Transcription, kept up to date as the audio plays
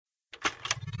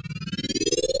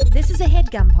a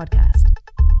HeadGum podcast.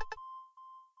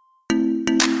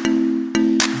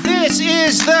 This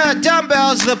is the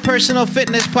Dumbbells, the personal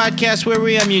fitness podcast where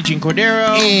I'm Eugene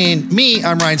Cordero. And me,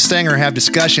 I'm Ryan Stenger, have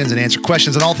discussions and answer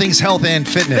questions on all things health and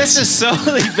fitness. This is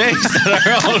solely based on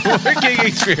our own working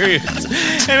experience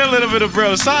and a little bit of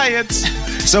bro science.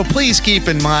 So please keep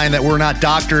in mind that we're not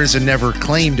doctors and never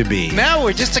claim to be. Now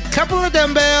we're just a couple of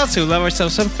dumbbells who love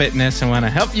ourselves some fitness and want to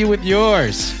help you with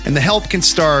yours. And the help can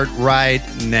start right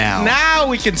now. Now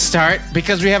we can start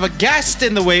because we have a guest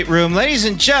in the weight room. Ladies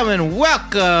and gentlemen,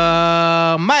 welcome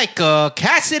Michael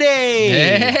Cassady.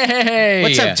 Hey.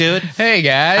 What's up, dude? Hey,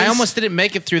 guys. I almost didn't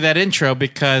make it through that intro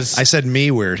because I said me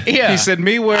weird. Yeah. He said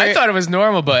me weird. I thought it was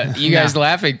normal, but you guys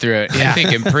laughing through it, Yeah. I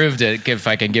think improved it. If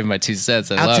I can give my 2 cents,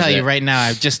 I'll tell you right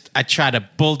now, I try to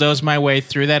bulldoze my way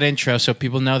through that intro so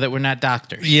people know that we're not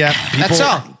doctors. Yeah, That's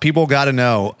all. People got to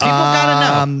know. People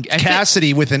gotta know.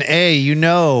 Cassady with an A, you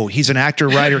know, he's an actor,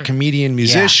 writer, comedian,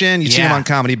 musician. You've seen him on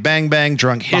Comedy Bang Bang,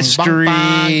 Drunk History,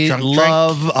 Bang, Drunk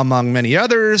Love, among many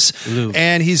others. Love.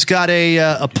 And he's got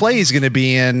a play he's going to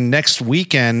be in next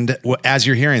weekend, as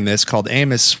you're hearing this, called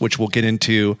Amos, which we'll get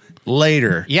into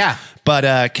later. Yeah. But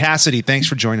Cassady, thanks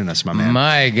for joining us, my man.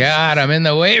 My God, I'm in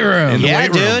the weight room. In the Yeah,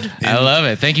 weight room. dude. I love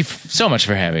it. Thank you so much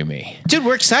for having me. Dude,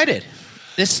 we're excited.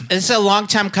 This is a long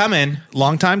time coming.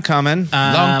 Long time coming.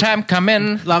 Long time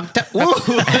coming. Long time.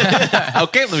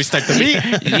 Okay, let me start the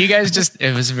beat. You guys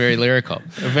it was very lyrical.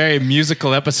 A very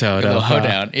musical episode little of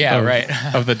hoedown. Yeah, right.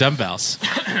 Of the dumbbells.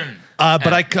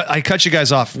 But I cut you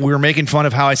guys off. We were making fun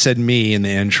of how I said me in the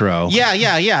intro. Yeah.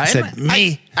 I said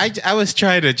me. I was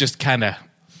trying to just kind of,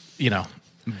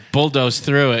 bulldoze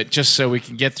through it just so we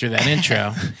can get through that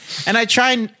intro. And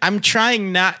I'm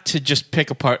trying not to just pick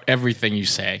apart everything you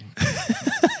say.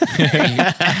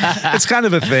 It's kind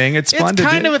of a thing. It's fun to do.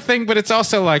 It's kind of a thing, but it's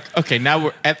also like, okay,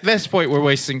 now at this point we're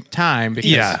wasting time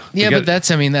because But that's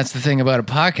the thing about a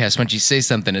podcast. Once you say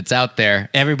something, it's out there.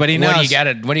 everybody knows. What are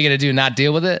you gonna do? Not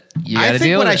deal with it? You gotta I think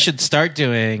deal what with I it. should start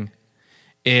doing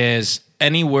is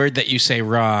any word that you say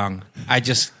wrong, I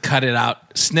just cut it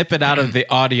out, snip it out of the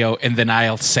audio, and then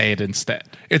I'll say it instead.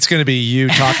 It's going to be you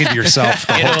talking to yourself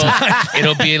the whole time.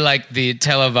 It'll be like the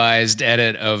televised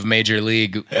edit of Major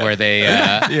League where they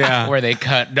where they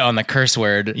cut on the curse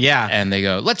word. Yeah. And they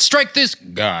go, let's strike this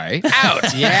guy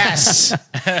out. Yes.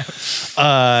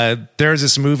 There's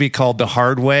this movie called The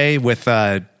Hard Way with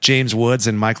James Woods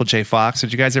and Michael J. Fox.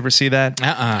 Did you guys ever see that?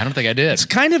 I don't think I did. It's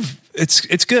kind of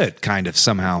it's good, kind of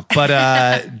somehow.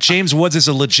 But James Woods is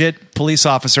a legit police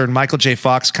officer, and Michael J.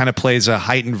 Fox kind of plays a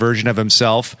heightened version of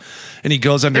himself. And he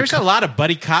goes under. There's a lot of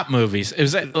buddy cop movies.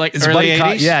 Is it like It's early buddy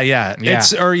cop- 80s? Yeah.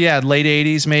 It's late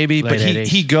 80s maybe. Late But 80s.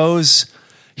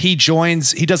 he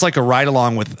does like a ride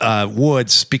along with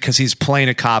Woods because he's playing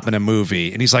a cop in a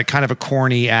movie, and he's like kind of a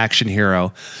corny action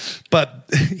hero. But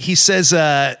he says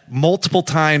multiple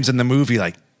times in the movie,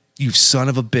 like, "You son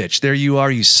of a bitch. There you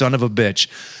are, you son of a bitch."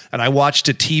 And I watched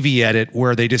a TV edit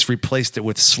where they just replaced it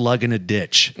with "slug in a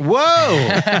ditch." Whoa.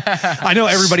 I know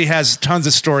everybody has tons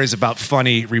of stories about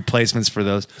funny replacements for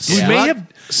those. We may have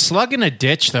Slug in a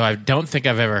ditch, though, I don't think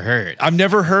I've ever heard. I've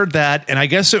never heard that, and I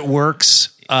guess it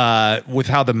works with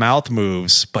how the mouth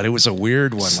moves, but it was a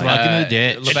weird one. Slug in the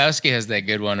ditch. Lebowski has that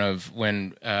good one of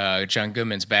when John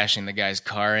Goodman's bashing the guy's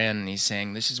car in, and he's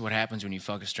saying, "This is what happens when you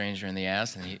fuck a stranger in the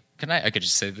ass." And I could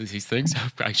just say these things.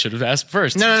 I should have asked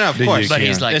first. No, of course. But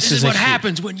he's like, "This is what a-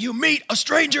 happens when you meet a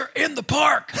stranger in the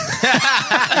park."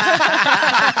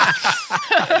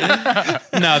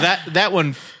 No, that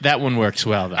one works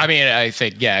well, though. I mean, I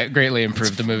think greatly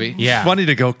improved the movie. Yeah. Funny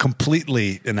to go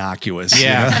completely innocuous.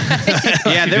 Yeah. you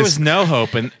know? Yeah, there was no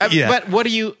hope. And Yeah. But what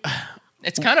do you...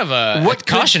 It's kind of a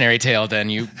cautionary tale. Then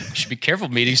you should be careful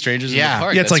meeting strangers in the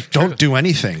park. Yeah, it's That's like, true. don't do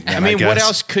anything. I mean, what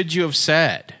else could you have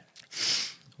said?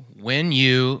 When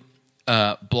you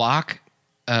block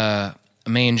a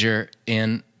manger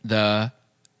in the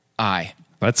eye.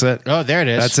 That's it. Oh, there it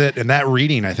is. That's it. And that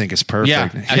reading, I think, is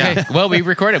perfect. Yeah. Okay. Well, we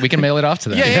record it. We can mail it off to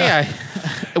them. Yeah.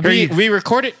 We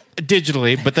record it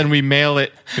digitally, but then we mail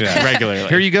it regularly.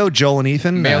 Here you go, Joel and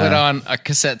Ethan. Mail it on a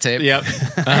cassette tape. Yep.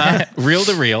 Reel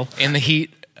to reel. In the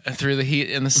heat, through the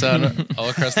heat in the sun, all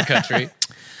across the country.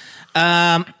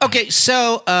 Okay,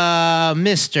 so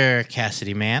Mr.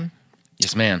 Cassady man.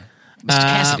 Yes, man. Mr.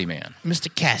 Cassady man. Mr.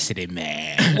 Cassady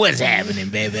man. What's happening,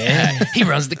 baby? He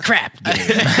runs the crap game.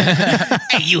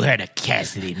 Hey, you heard of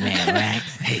Cassady man, right?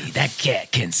 Hey, that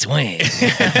cat can swing.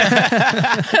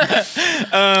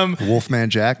 Wolfman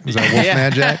Jack. Was that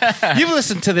Wolfman Jack? You've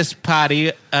listened to this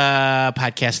podcast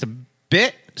a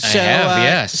bit, So,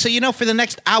 yes. So, for the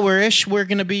next hour-ish, we're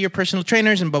going to be your personal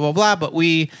trainers and blah, blah, blah. But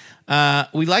we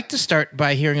like to start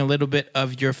by hearing a little bit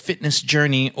of your fitness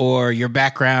journey or your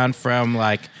background from,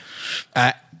 like,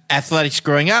 athletics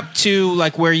growing up to,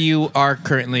 like, where you are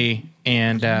currently.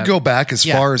 And go back as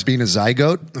far as being a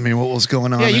zygote. I mean, what was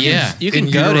going on? You can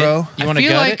in goat utero? it. You I want to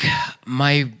feel goat like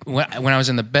it? when I was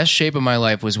in the best shape of my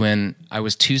life was when I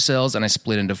was 2 cells and I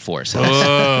split into 4 cells.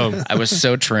 Oh. I was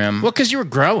so trim. Well, because you were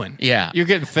growing. Yeah. You're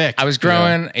getting thick. I was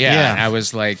growing. Yeah. Yeah. And I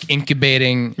was like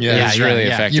incubating. Yeah. It was Yeah, really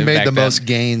yeah. effective. You made back the then. most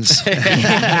gains.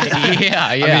 yeah.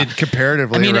 I mean,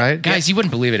 comparatively, right? Guys, you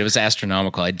wouldn't believe it. It was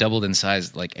astronomical. I doubled in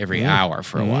size like every hour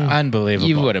for a while. Unbelievable.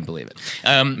 You wouldn't believe it.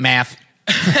 Math.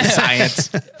 Science.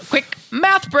 Quick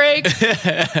math break.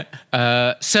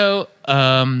 I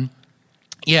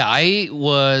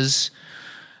was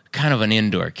kind of an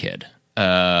indoor kid.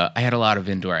 I had a lot of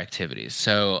indoor activities.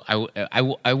 So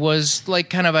I was like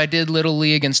kind of, I did little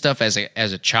league and stuff as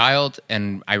a child,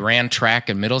 and I ran track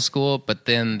in middle school, but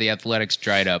then the athletics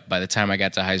dried up. By the time I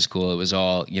got to high school, it was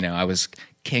all, I was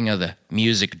king of the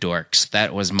music dorks.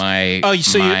 That was my. Oh,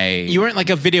 so you weren't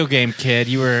like a video game kid.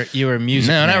 You were music.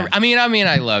 No, man.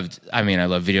 I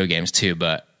love video games too,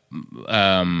 but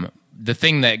the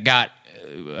thing that got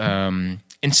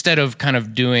instead of kind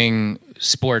of doing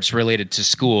sports related to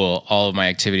school, all of my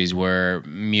activities were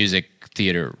music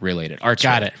theater related, arts.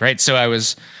 Got related, it. right? So I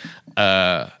was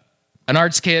an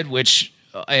arts kid,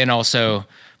 and also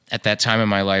at that time in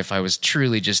my life, I was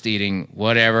truly just eating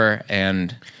whatever.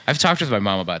 And I've talked with my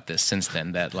mom about this since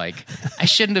then, that like I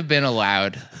shouldn't have been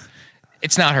allowed.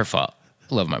 It's not her fault.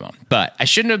 I love my mom, but I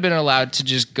shouldn't have been allowed to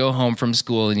just go home from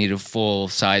school and eat a full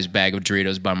size bag of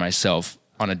Doritos by myself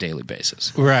on a daily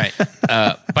basis. Right.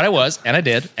 But I was, and I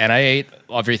did, and I ate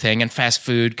everything and fast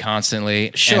food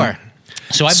constantly. Sure. And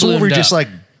so I So bloomed were you up. just like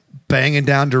banging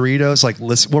down Doritos? Like,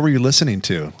 what were you listening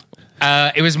to?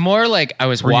 It was more like I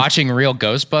was watching real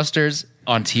Ghostbusters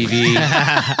on TV.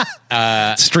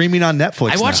 Streaming on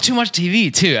Netflix. I watched now. too much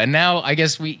TV too, and now I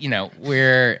guess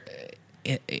we're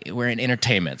in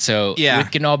entertainment, so Yeah. we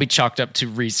can all be chalked up to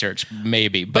research,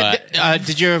 maybe. But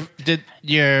did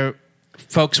your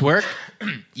folks work?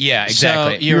 yeah,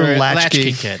 exactly. So you're You're a a latchkey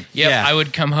latchkey kid. Yep, Yeah. I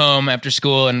would come home after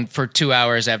school, and for 2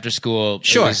 hours after school,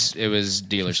 Sure. it was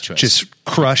dealer's choice. Just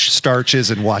crush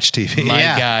starches and watch TV. My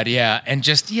Yeah. God, yeah, and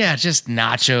just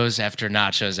nachos after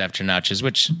nachos after nachos,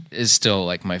 which is still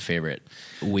like my favorite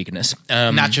weakness.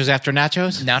 Nachos after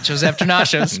nachos? Nachos after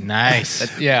nachos.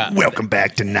 Nice. Yeah. Welcome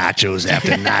back to Nachos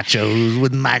After Nachos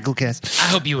with Michael Cass. I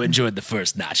hope you enjoyed the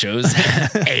first nachos.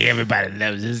 Hey, everybody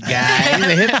loves this guy. He's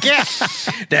a hip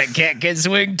cat. That cat can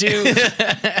swing too.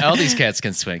 All these cats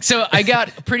can swing. So I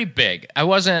got pretty big. I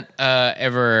wasn't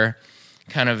ever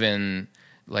kind of in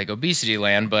like obesity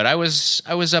land, but I was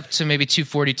up to maybe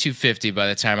 240, 250 by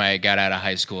the time I got out of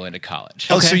high school into college.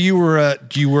 Oh, so you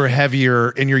were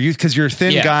heavier in your youth because you're a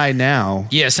thin Yeah. guy now.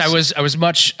 Yes, I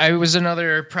was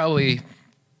another probably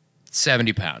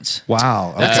 70 pounds.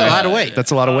 Wow, That's a lot of weight.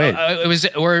 That's a lot of weight.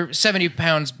 Or 70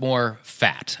 pounds more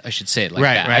fat, I should say it like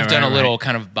Right, that. right, I've done right, a little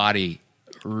kind of body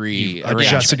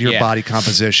Adjusted your yeah. body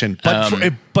composition,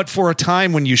 but for a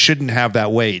time when you shouldn't have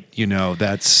that weight,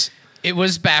 that's. It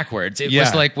was backwards. It Yeah.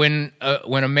 was like when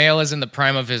a male is in the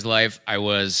prime of his life, I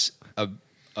was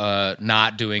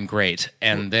not doing great,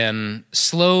 and then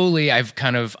slowly I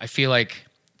feel like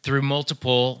through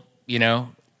multiple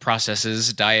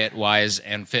processes, diet wise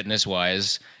and fitness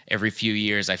wise, every few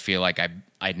years I feel like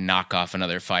I'd knock off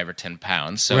another 5 or 10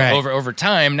 pounds. So Right. over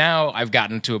time, now I've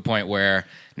gotten to a point where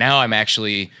now I'm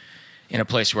actually in a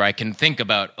place where I can think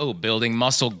about building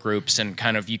muscle groups and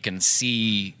kind of you can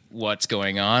see what's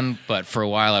going on. But for a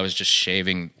while, I was just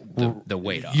shaving the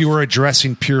weight off. You were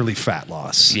addressing purely fat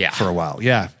loss, Yeah. for a while,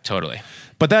 yeah. Totally.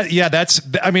 But that's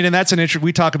and that's an interest.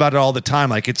 We talk about it all the time.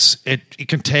 Like it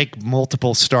can take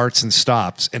multiple starts and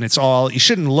stops, and it's all. You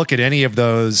shouldn't look at any of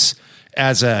those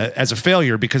as a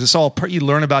failure because it's all. You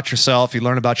learn about yourself, you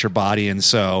learn about your body, and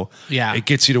so it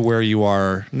gets you to where you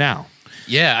are now.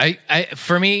 Yeah, I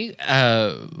for me,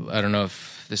 I don't know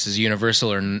if this is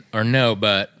universal or no,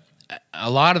 but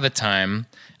a lot of the time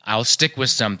I'll stick with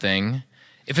something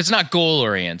if it's not goal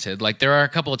oriented. Like there are a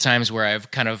couple of times where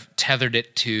I've kind of tethered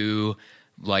it to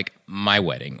like my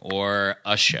wedding or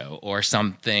a show or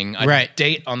something, a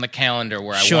date on the calendar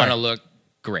where I want to look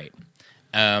great.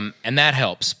 And that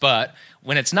helps. But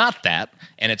when it's not that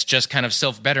and it's just kind of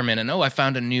self-betterment and, I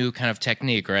found a new kind of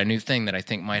technique or a new thing that I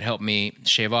think might help me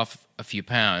shave off a few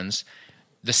pounds,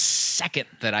 the second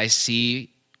that I see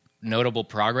notable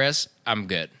progress, I'm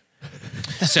good.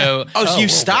 So, so you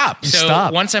stop. So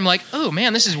stop. once I'm like, oh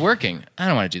man, this is working. I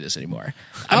don't want to do this anymore.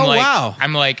 Wow.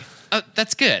 I'm like, oh,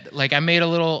 that's good. Like I made a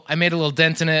little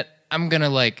dent in it. I'm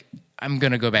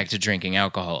gonna go back to drinking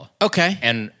alcohol. Okay.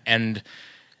 And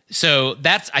so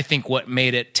that's, I think, what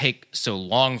made it take so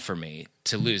long for me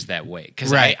to lose that weight. Because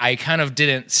Right. I kind of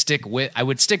didn't I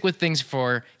would stick with things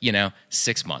for,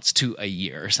 6 months to a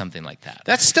year or something like that.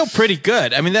 That's still pretty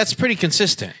good. I mean, that's pretty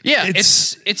consistent. Yeah,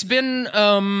 it's been,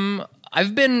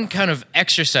 I've been kind of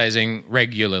exercising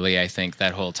regularly, I think,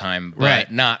 that whole time, but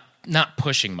Right. not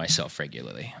pushing myself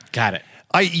regularly. Got it.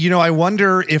 I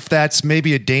wonder if that's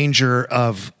maybe a danger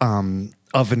of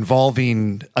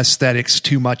involving aesthetics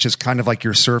too much as kind of like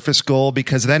your surface goal,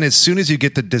 because then as soon as you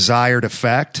get the desired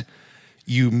effect,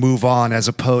 you move on, as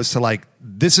opposed to like,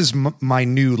 this is my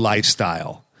new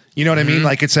lifestyle. You know what I mean?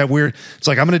 Like it's that weird, it's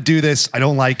like, I'm going to do this. I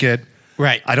don't like it.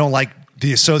 Right. I don't like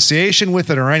the association with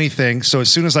it or anything. So as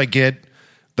soon as I get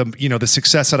the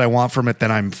success that I want from it,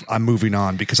 then I'm moving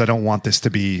on, because I don't want this to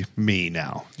be me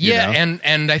now. Yeah. You know?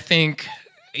 And I think,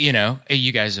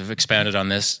 you guys have expounded on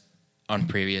this on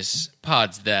previous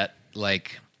pods, that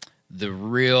like the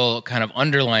real kind of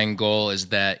underlying goal is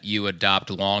that you adopt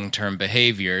long-term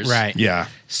behaviors. Right. Yeah.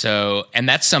 So, and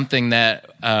that's something that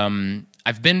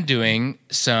I've been doing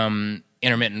some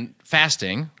intermittent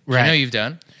fasting, which I Right. know you've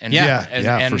done. And,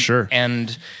 Yeah, for sure.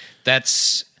 And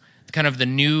that's kind of the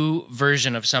new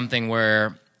version of something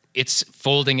where it's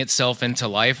folding itself into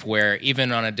life, where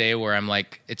even on a day where I'm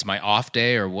like, it's my off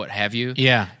day or what have you,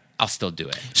 Yeah. I'll still do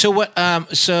it. So what? I'm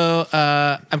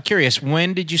curious.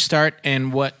 When did you start,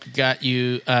 and what got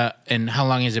you? And how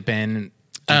long has it been?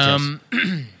 I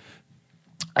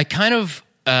kind of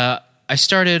I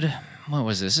started. What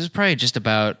was this? This is probably just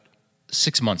about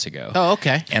 6 months ago. Oh,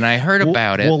 okay. And I heard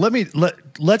about it. Well,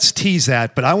 let's tease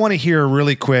that, but I want to hear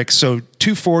really quick. So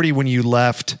 240, when you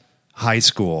left high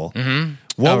school,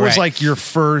 what was right. like your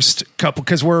first couple?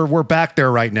 Because we're back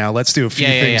there right now. Let's do a few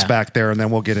things back there, and then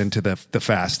we'll get into the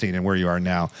fasting and where you are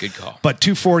now. Good call. But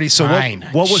 240. So Fine.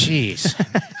 what was? Jeez.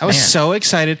 I was so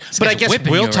excited, but I guy's guess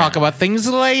whipping we'll you talk around. about things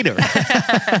later.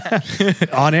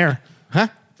 On air? Huh?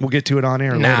 We'll get to it on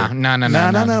air. No, later. no.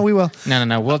 No. We will.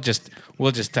 No. We'll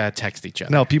just text each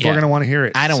other. No, people are Yeah. going to want to hear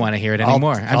it. I don't want to hear it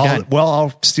anymore. I'm done. Well,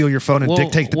 I'll steal your phone and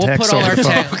dictate the text put all over our the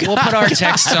phone. we'll put our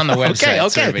texts on the website.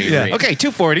 so everybody can read. Okay,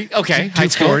 240. Okay, high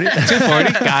school.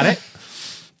 240. Got it.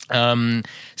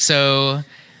 So,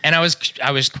 and I was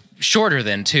shorter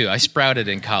then too. I sprouted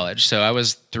in college, so I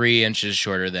was 3 inches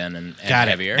shorter then and Got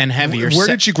heavier. it. And heavier. Where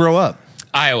did you grow up?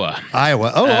 Iowa. Iowa.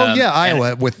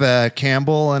 Iowa with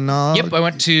Campbell and Yep, I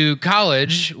went to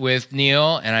college with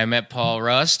Neil, and I met Paul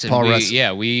Rust. And Rust.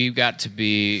 Yeah, we got to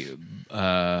be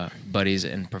buddies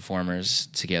and performers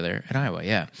together at Iowa.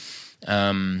 Yeah,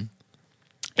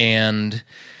 and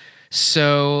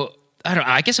so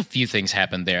I guess a few things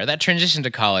happened there. That transition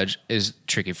to college is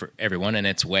tricky for everyone in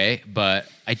its way, but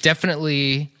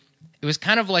it was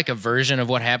kind of like a version of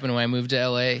what happened when I moved to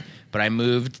LA. But I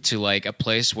moved to like a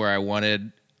place where I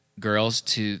wanted girls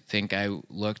to think I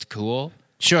looked cool.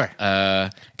 Sure.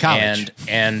 College.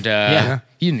 And Yeah.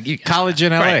 you College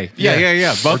in LA. Right.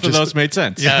 Yeah. Both of those made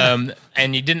sense. and I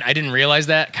didn't realize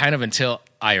that kind of until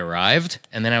I arrived,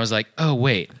 and then I was like, oh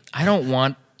wait, I don't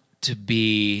want to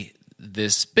be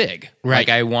this big. Right. Like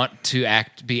I want to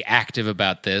be active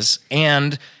about this,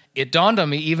 and it dawned on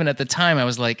me even at the time. I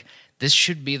was like, this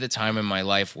should be the time in my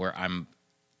life where I'm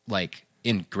like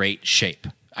in great shape.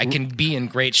 I can be in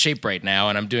great shape right now,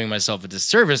 and I'm doing myself a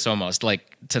disservice almost,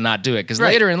 like, to not do it. Because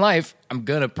later in life, I'm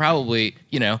going to probably,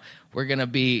 we're going to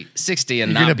be 60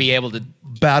 and not be able to...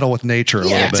 battle with nature a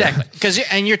little bit. Exactly.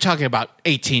 And you're talking about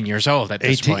 18 years old at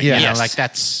this 18, point. yeah. You know, Yes. like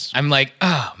that's... I'm like,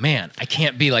 oh, man, I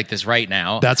can't be like this right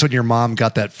now. That's when your mom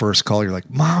got that first call. You're like,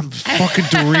 Mom, fucking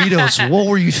Doritos. What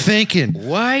were you thinking?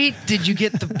 Why did you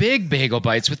get the big bagel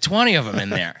bites with 20 of them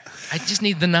in there? I just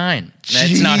need the 9.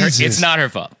 It's not her. Jesus. It's not her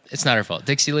fault. It's not her fault.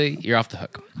 Dixie Lee, you're off the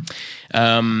hook.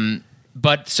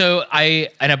 But so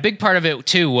and a big part of it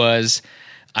too was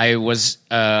I was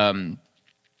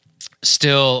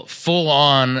still full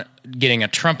on getting a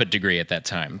trumpet degree at that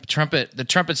time. The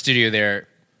trumpet studio there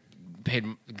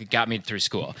got me through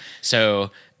school.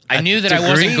 So I knew that I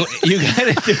wasn't. You got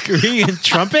a degree in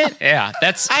trumpet? Yeah,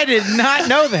 that's. I did not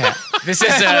know that. This is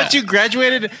That's what you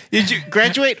graduated. Did you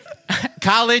graduate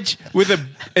college with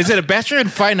is it a Bachelor in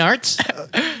Fine Arts?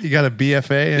 You got a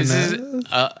BFA? This is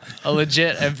a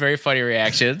legit and very funny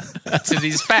reaction to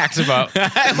these facts about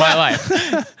my life.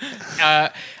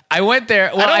 I went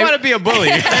there. Well, I don't want to be a bully.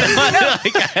 You're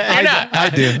not. I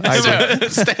do.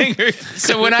 Stanger,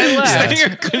 So when I left,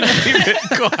 Stanger couldn't keep it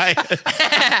quiet.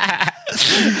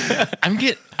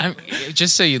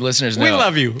 just so you listeners know, We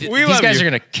love you. These guys are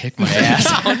gonna kick my ass.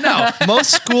 Oh no!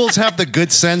 Most schools have the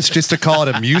good sense just to call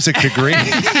it a music degree.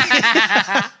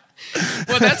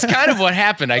 Well, that's kind of what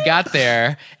happened. I got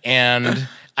there, and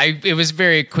it was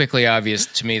very quickly obvious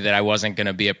to me that I wasn't going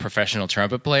to be a professional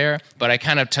trumpet player, but I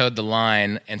kind of towed the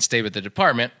line and stayed with the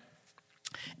department.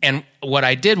 And what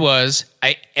I did was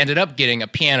I ended up getting a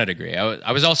piano degree.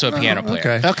 I was also a piano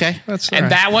player. Okay. That's And all right.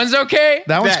 that one's okay?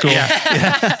 That was cool.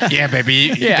 Yeah,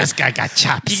 baby. Yeah. This guy got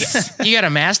chops. You got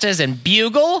a master's in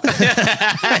bugle? So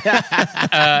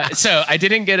I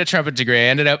didn't get a trumpet degree.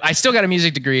 I still got a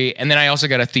music degree, and then I also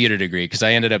got a theater degree because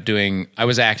I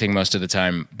was acting most of the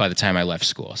time by the time I left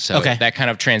school. So that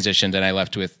kind of transitioned, and I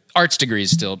left with arts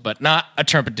degrees still, but not a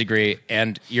trumpet degree.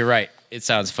 And you're right. It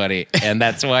sounds funny, and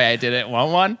that's why I didn't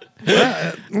want one.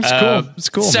 It's cool. It's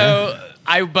cool. So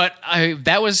man.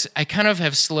 I kind of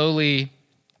have slowly,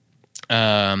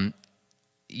 I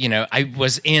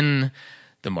was in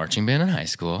the marching band in high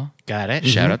school. Got it.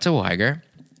 Shout out to Weiger.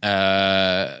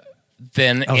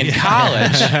 Then in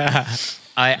college,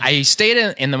 I stayed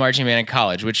in the marching band in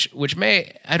college, which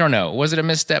may, I don't know, was it a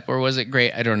misstep or was it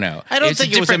great? I don't know. I don't It's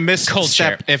think it was a different misstep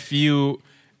culture. if you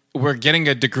were getting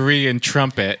a degree in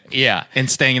trumpet and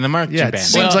staying in the marching Yeah, it band.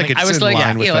 seems like it's I was in like,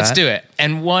 line with let's that. do it.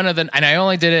 And and I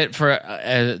only did it for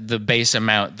the base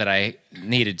amount that I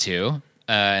needed to.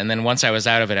 And then once I was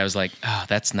out of it, I was like, oh,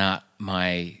 that's not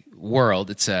my world.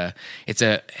 It's a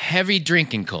heavy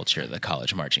drinking culture, the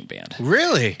college marching band.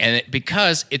 Really? And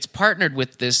because it's partnered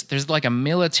with this, there's like a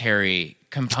military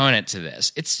component to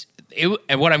this.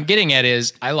 And what I'm getting at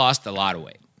is I lost a lot of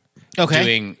weight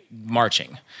doing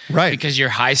marching. Right. Because you're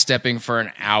high stepping for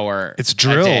an hour. It's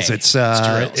drills. A day. It's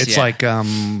drills, like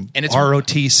and it's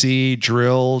ROTC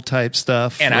drill type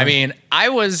stuff. And right? I mean, I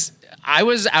was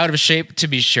out of shape to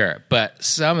be sure, but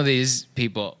some of these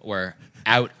people were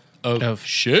out of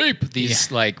shape.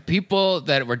 These like people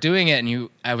that were doing it, and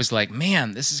I was like,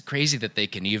 man, this is crazy that they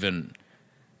can even,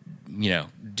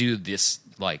 do this,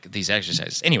 like these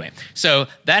exercises. Anyway, so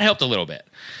that helped a little bit.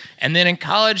 And then in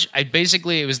college,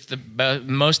 it was the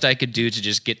most I could do to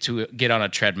just get on a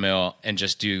treadmill and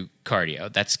just do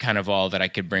cardio. That's kind of all that I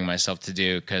could bring myself to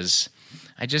do because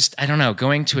I don't know,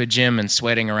 going to a gym and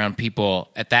sweating around people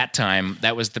at that time,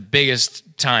 that was the biggest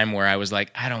time where I was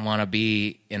like, I don't want to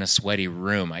be in a sweaty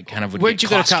room. I kind of would Where get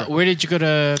did you go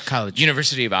to college?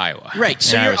 University of Iowa. Right.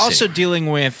 So in you're Iowa also City. dealing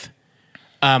with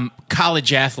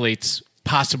college athletes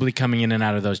possibly coming in and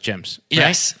out of those gyms. Right?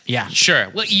 Yes. Yeah. Sure.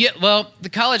 Well, the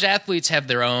college athletes have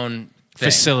their own thing.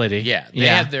 Facility. Yeah. They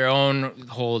have their own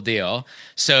whole deal.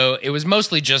 So it was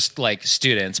mostly just like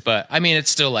students, but I mean,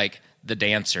 it's still like the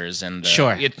dancers and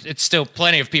Sure. It's still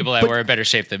plenty of people that were in better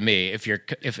shape than me. If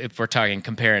we're talking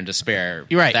compare and despair,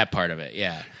 You're right. that part of it.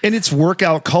 Yeah. And it's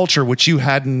workout culture, which you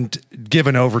hadn't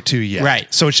given over to yet.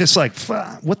 Right. So it's just like,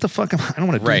 what the fuck? I don't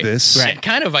want to do this. Right. And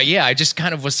kind of, I just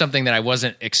kind of was something that I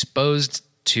wasn't exposed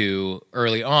to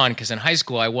early on because in high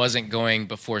school I wasn't going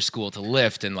before school to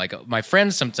lift, and like my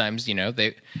friends sometimes,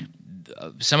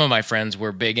 some of my friends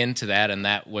were big into that, and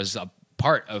that was a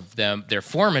part of their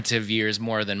formative years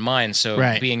more than mine.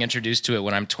 So being introduced to it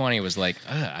when I'm 20 was like,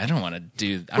 I don't want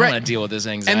to want to deal with this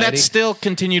anxiety. And that's still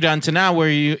continued on to now where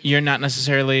you're not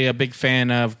necessarily a big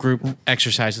fan of group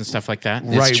exercise and stuff like that.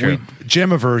 Right. true.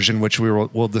 Gym aversion, which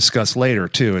we'll discuss later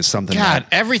too, is something. God,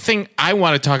 everything I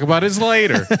want to talk about is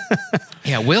later.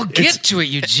 Yeah, we'll get to it,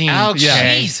 Eugene.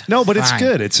 Okay. Jeez. No, but it's Fine.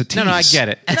 good. It's a tease. No, I get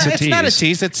it. It's not a tease.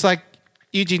 tease. It's like,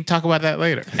 Eugene, talk about that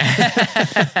later.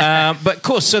 But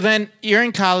cool. So then you're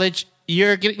in college.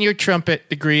 You're getting your trumpet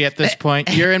degree at this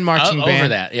point. You're in marching band. Over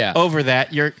that, yeah. Over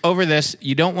that. You're over this.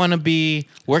 You don't want to be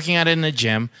working out in the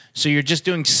gym, so you're just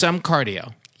doing some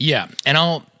cardio. Yeah, and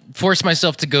I'll force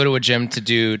myself to go to a gym to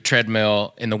do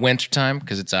treadmill in the wintertime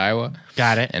because it's Iowa.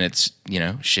 Got it. And it's,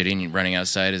 shitty and running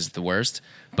outside is the worst.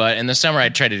 But in the summer,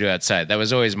 I'd try to do outside. That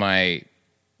was always my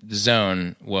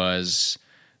zone, was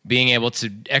being able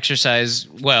to exercise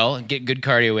well, get good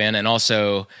cardio in, and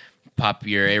also pop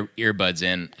your earbuds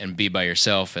in and be by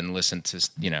yourself and listen to,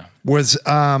 Were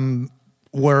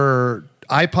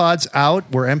iPods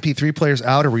out? Were MP3 players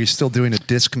out, or were you still doing a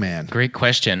Discman? Great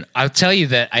question. I'll tell you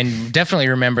that I definitely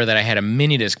remember that I had a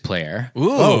mini disc player.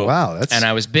 Ooh. Oh wow, And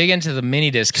I was big into the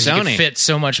mini disc because you Sony. could fit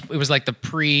so much. It was like the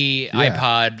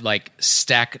pre-iPod, like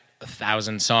stack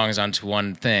 1,000 songs onto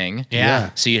one thing. Yeah.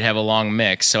 So you'd have a long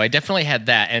mix. So I definitely had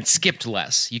that, and it skipped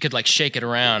less. You could like shake it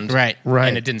around. Right.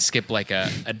 And it didn't skip like a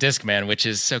Discman, which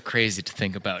is so crazy to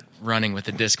think about running with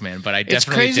a Discman. But I It's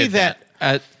definitely crazy did that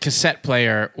a cassette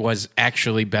player was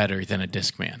actually better than a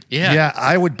Discman. Yeah. Yeah,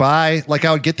 I would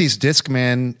get these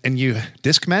Discmen, and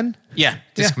Discmen? Yeah,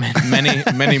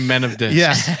 Discman. Many men of disc.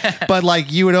 Yeah. But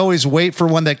like you would always wait for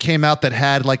one that came out that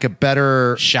had like a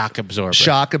better Shock absorber.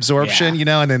 shock absorption,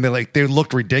 Yeah. and then they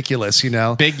looked ridiculous,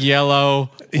 Big yellow,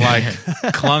 like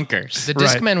clunkers. The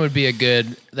Discman would be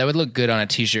that would look good on a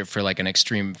t-shirt for like an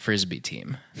extreme Frisbee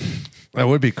team. That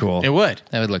would be cool. It would.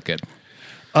 That would look good.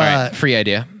 All right, free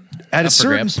idea. At a Up for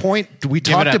certain grabs. point, we it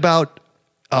talked up. about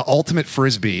ultimate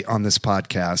frisbee on this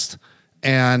podcast,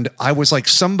 and I was like,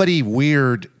 somebody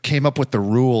weird came up with the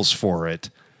rules for it,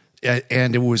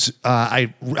 and it was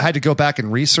I had to go back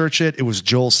and research it. It was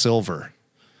Joel Silver,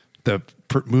 the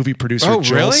movie producer. Oh,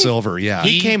 Joel really? Silver, yeah,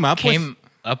 He came up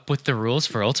with the rules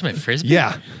for Ultimate Frisbee?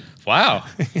 yeah. Wow.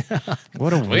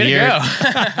 What a Way weird.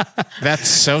 to go. That's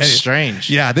so strange.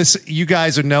 Yeah, you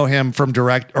guys would know him from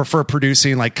for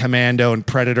producing like Commando and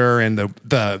Predator and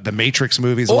the Matrix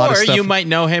movies. A lot of Or stuff. you might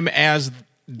know him as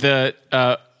the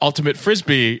ultimate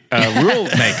frisbee rule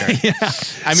maker.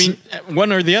 I mean,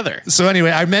 one or the other. So anyway,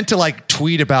 I meant to like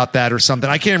tweet about that or something.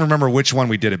 I can't remember which one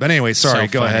we did it, but anyway, sorry.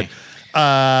 So Go funny. ahead.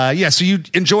 Yeah, so you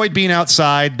enjoyed being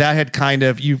outside. That had kind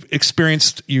of you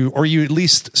at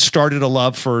least started a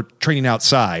love for training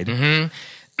outside.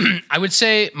 Mm-hmm. I would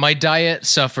say my diet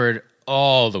suffered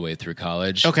all the way through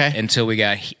college. Okay. Until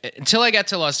I got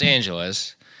to Los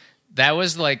Angeles. That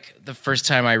was like the first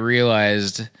time I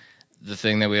realized the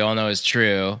thing that we all know is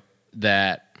true,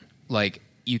 that like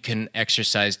you can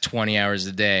exercise 20 hours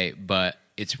a day, but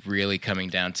it's really coming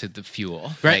down to the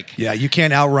fuel. Right. Like, Yeah, you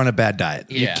can't outrun a bad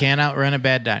diet. You can't outrun a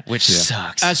bad diet. which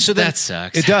sucks. So then- that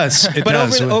sucks. It does. It But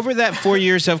does. over that 4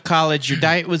 years of college, your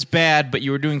diet was bad, but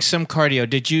you were doing some cardio.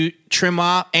 Did you trim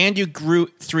off and you grew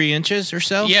 3 inches or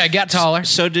so? Yeah, I got taller.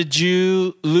 So did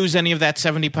you lose any of that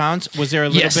 70 pounds? Was there a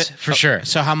little Yes, bit? for sure.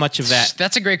 So how much of that?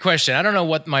 That's a great question. I don't know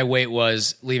what my weight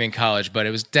was leaving college, but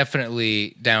it was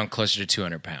definitely down closer to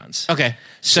 200 pounds. Okay.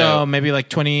 So maybe like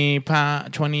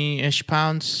 20-ish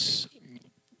pounds?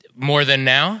 More than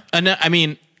now? No, I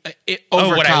mean,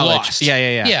 over what college. I lost.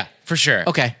 Yeah. Yeah, for sure.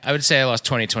 Okay. I would say I lost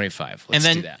 20, 25. Let's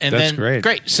do that. That's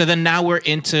great. So then now we're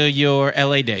into your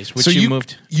LA days, which so you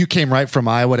moved. You came right from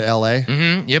Iowa to LA.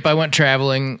 Yep, I went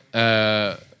traveling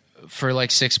for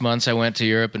like 6 months. I went to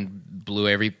Europe and blew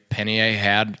every penny I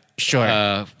had.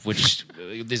 Sure. Which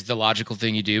is the logical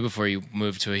thing you do before you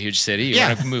move to a huge city. You Yeah.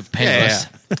 want to move penniless.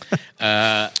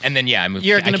 And then, I moved.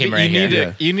 I came right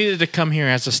here. You needed to come here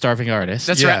as a starving artist.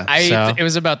 That's Yeah. right. It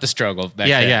was about the struggle back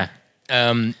then.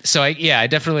 Yeah. So I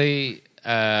definitely.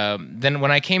 Then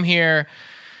when I came here,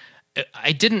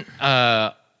 I didn't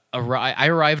arrive. I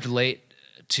arrived late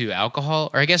to alcohol,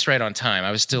 or I guess right on time.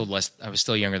 I was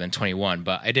still younger than 21,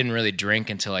 but I didn't really drink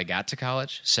until I got to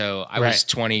college. So I was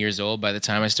 20 years old by the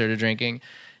time I started drinking.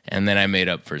 And then I made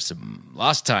up for some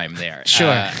lost time there.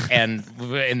 Sure. And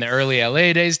in the early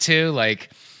LA days too, like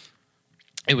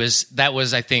that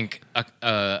was I think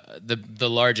the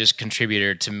largest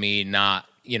contributor to me not,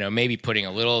 maybe putting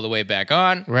a little of the weight back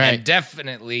on. Right. And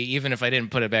definitely, even if I didn't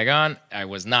put it back on, I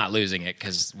was not losing it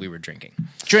because we were drinking.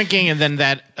 Drinking, and then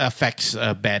that affects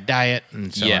a bad diet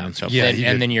and so on and so forth. Yeah,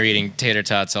 and then you're eating tater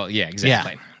tots. Exactly.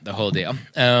 Yeah. The whole deal.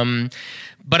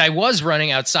 But I was running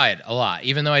outside a lot,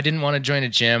 even though I didn't want to join a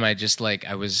gym. I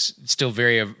was still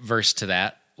very averse to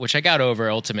that, which I got over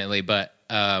ultimately. But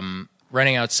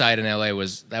running outside in LA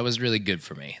was really good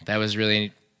for me. That was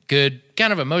really good,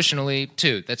 kind of emotionally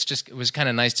too. It was kind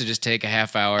of nice to just take a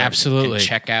half hour, Absolutely, and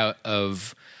check out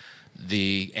of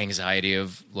the anxiety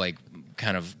of like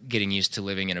kind of getting used to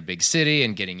living in a big city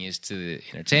and getting used to the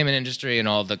entertainment industry and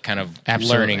all the kind of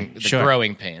learning, the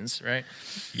growing pains, right?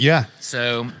 Yeah.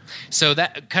 So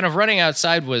that kind of running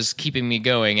outside was keeping me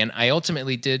going, and I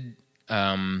ultimately did.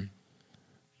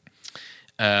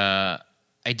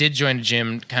 I did join a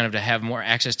gym kind of to have more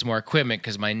access to more equipment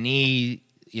because my knee,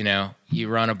 you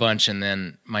run a bunch and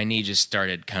then my knee just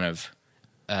started kind of.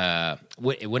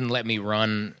 It wouldn't let me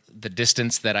run the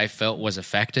distance that I felt was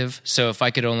effective. So if I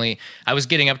was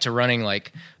getting up to running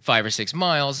like 5 or 6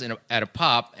 miles at a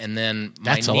pop, and then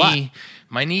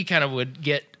my knee kind of would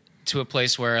get to a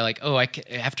place where like,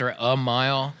 after a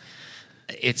mile,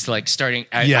 it's like starting,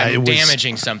 I'm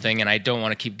damaging something and I don't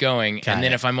want to keep going.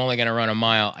 Then if I'm only going to run a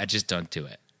mile, I just don't do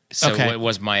it. So it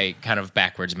was my kind of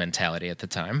backwards mentality at the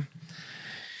time.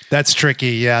 That's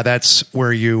tricky. Yeah, that's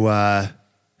where you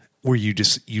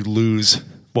lose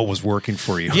what was working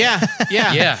for you. Yeah.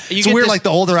 It's weird. Like the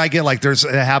older I get, like it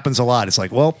happens a lot. It's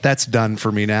like, well, that's done for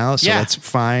me now. So let's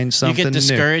find something. You get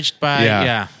discouraged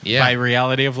by by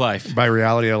reality of life. By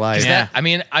reality of life. Yeah.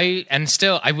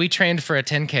 We trained for a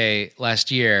 10K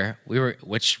last year.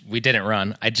 Which we didn't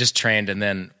run. I just trained and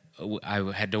then I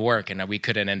had to work and we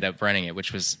couldn't end up running it,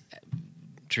 which was,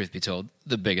 truth be told,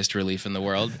 the biggest relief in the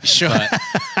world. Sure. But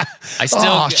I still.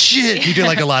 Oh shit! You do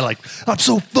like a lot of like, I'm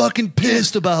so fucking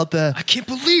pissed about that. I can't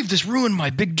believe this ruined my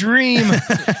big dream.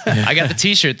 I got the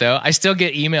T-shirt though. I still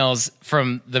get emails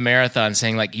from the marathon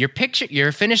saying like, your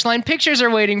finish line pictures are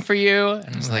waiting for you.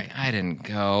 And I was like, I didn't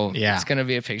go. Yeah. It's gonna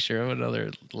be a picture of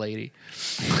another lady.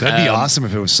 That'd be awesome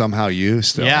if it was somehow you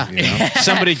still. Yeah. You know?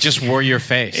 Somebody just wore your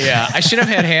face. Yeah, I should have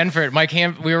had Hanford.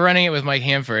 We were running it with Mike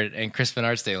Hanford and Chris Van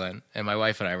Arsdalen, and my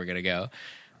wife and I were gonna go.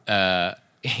 I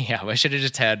should have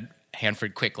just had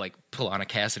Hanford quick like pull on a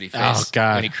Cassady face. Oh,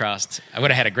 God. When he crossed. I would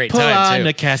have had a great Pull time on too.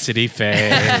 the Cassady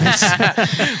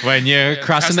face when you're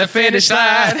crossing the finish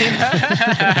line.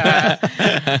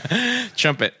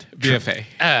 Trumpet,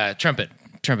 BFA. Trumpet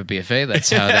BFA.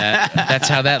 That's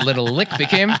how that little lick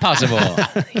became possible.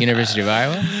 University of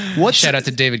Iowa. Shout out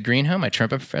to David Greenholm, my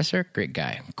trumpet professor. Great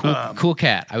guy. Cool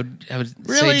cat. I would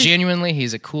Really? say genuinely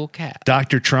he's a cool cat.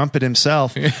 Dr. Trumpet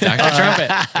himself. Dr.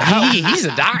 Trumpet. He's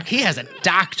a doc. He has a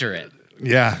doctorate.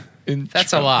 Yeah.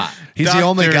 That's a lot. He's the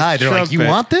only Dr. guy. They're like, you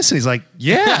Trumpet. want this? And he's like,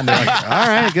 yeah. And they're like, all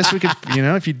right, I guess we could,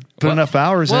 if you put enough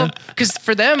hours Well, in. because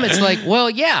for them it's like, well,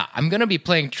 yeah, I'm going to be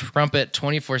playing trumpet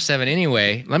 24/7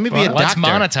 anyway. Let me be a Let's doctor.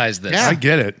 monetize this. Yeah. I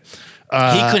get it.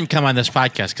 He couldn't come on this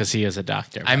podcast because he is a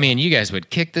doctor. I mean, you guys would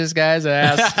kick this guy's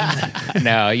ass.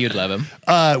 No, you'd love him.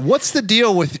 What's the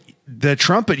deal with the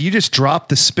trumpet? You just drop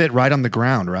the spit right on the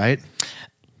ground, right?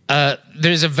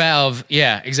 There's a valve.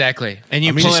 Yeah, exactly. and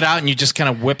you pull it out and you just kind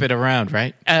of whip it around,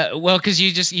 right? Well, because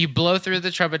you blow through the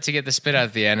trumpet to get the spit out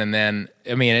at the end, and then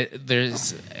for you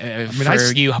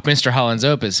Mr. Holland's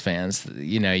Opus fans,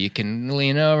 you can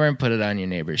lean over and put it on your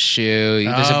neighbor's shoe.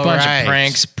 There's a bunch of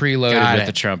pranks preloaded Got with it.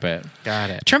 the trumpet. Got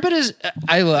it. Trumpet is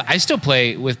I still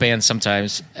play with bands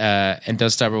sometimes, and Don't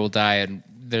Stop or Will Die, and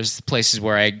there's places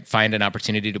where I find an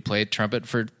opportunity to play trumpet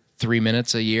for 3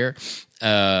 minutes a year,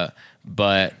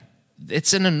 but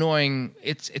it's an annoying.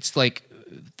 It's like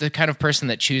the kind of person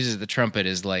that chooses the trumpet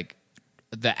is like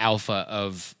the alpha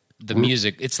of the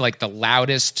music. It's like the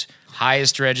loudest,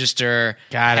 highest register.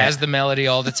 Got it. Has the melody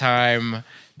all the time.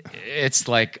 It's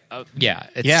like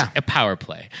it's a power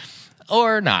play.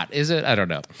 Or not, is it? I don't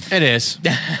know. It is.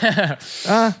 Yeah.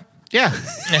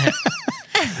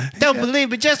 Don't believe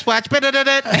me, just watch.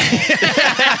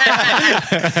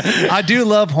 I do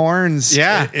love horns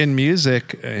in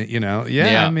music,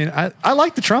 Yeah. I mean, I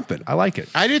like the trumpet. I like it.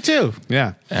 I do too.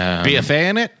 Yeah. BFA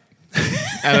in it?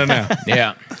 I don't know.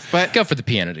 Yeah, But go for the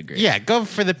piano degree. yeah, go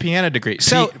for the piano degree.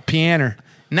 So Pianer.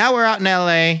 now we're out in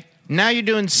LA. Now you're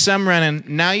doing some running.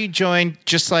 Now you joined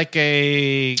just like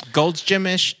a Gold's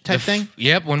Gym-ish type thing?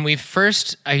 Yep. When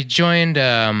I joined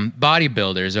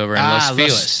bodybuilders over in Los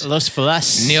Feliz. Los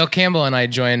Feliz. Neil Campbell and I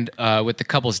joined with the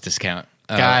couples discount.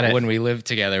 Got it. When we lived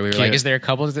together, we were Cute. like, "Is there a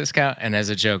couples discount?" And as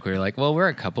a joke, we were like, "Well, we're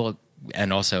a couple,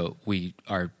 and also we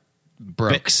are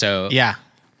broke, so Yeah.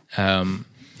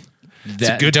 It's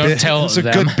a good bit. It's a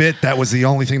them." good bit. That was the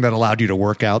only thing that allowed you to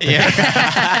work out there.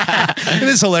 It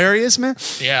is hilarious, man.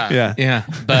 Yeah, Yeah.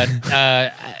 But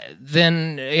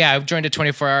then, I joined a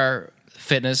 24-hour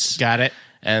fitness. Got it.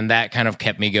 And that kind of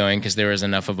kept me going because there was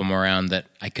enough of them around that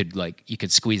I could you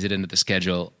could squeeze it into the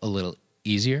schedule a little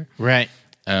easier. Right.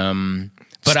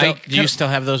 But Do you still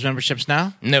have those memberships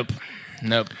now? Nope.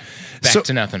 Back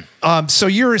to nothing. So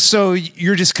you're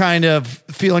just kind of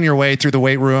feeling your way through the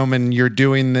weight room, and you're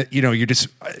doing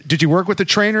did you work with the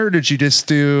trainer? Did you just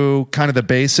do kind of the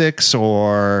basics,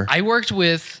 or? I worked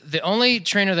with the only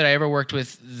trainer that I ever worked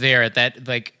with there at that,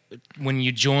 like when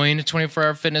you join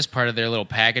 24-hour fitness, part of their little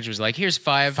package was like, here's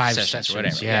five sessions or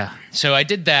whatever. Yeah. So I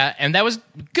did that, and that was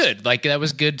good. Like that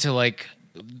was good to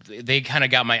they kind of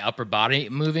got my upper body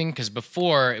moving, because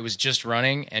before it was just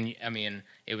running, and I mean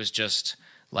it was just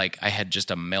like I had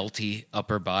just a melty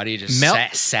upper body, just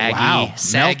saggy, Wow.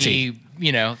 saggy.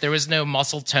 There was no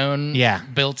muscle tone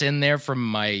built in there from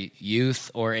my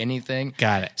youth or anything.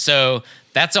 Got it. So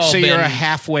that's all. So been you're a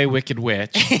halfway Wicked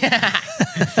Witch.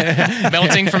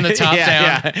 melting from the top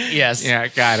down. Yeah. Yes. Yeah,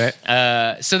 got it.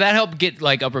 So that helped get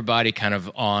upper body kind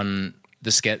of on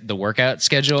the workout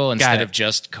schedule instead of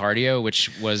just cardio,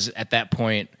 which was at that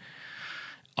point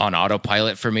on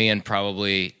autopilot for me, and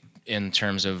probably in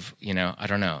terms of I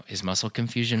don't know, is muscle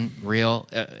confusion real?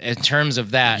 In terms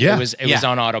of that, it was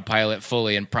on autopilot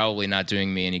fully, and probably not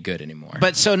doing me any good anymore.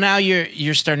 But so now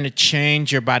you're starting to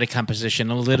change your body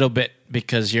composition a little bit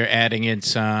because you're adding in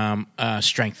some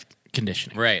strength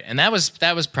conditioning. Right. And that was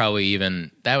probably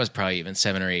even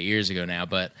 7 or 8 years ago now.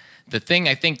 But the thing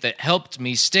I think that helped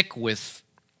me stick with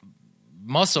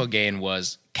muscle gain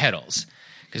was kettles.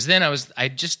 Because then I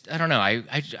don't know,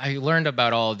 I learned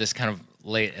about all of this kind of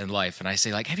late in life, and I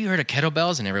say have you heard of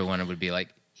kettlebells? And everyone would be like,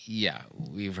 Yeah,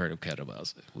 we've heard of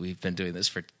kettlebells. We've been doing this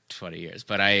for 20 years,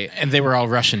 but And they were all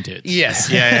Russian dudes. Yes.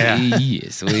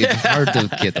 Yes, we've heard of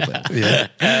kettlebells.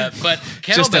 But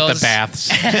kettlebells... Just at the baths.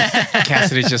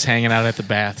 Cassady's just hanging out at the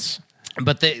baths.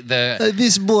 But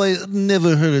this boy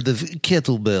never heard of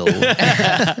kettlebell.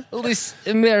 this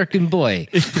American boy.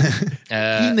 He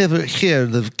never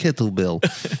heard of kettlebell.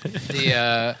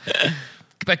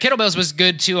 But kettlebells was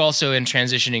good too, also in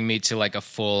transitioning me to like a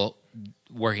full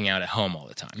working out at home all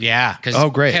the time. Yeah. Because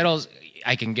great. kettles,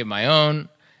 I can get my own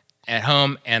at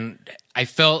home, and I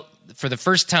felt for the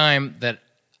first time that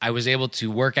I was able to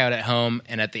work out at home,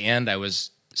 and at the end I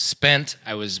was spent.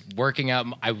 I was working out.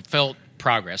 I felt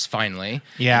progress finally.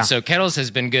 Yeah. And so kettles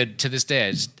has been good to this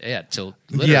day. Till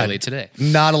literally today.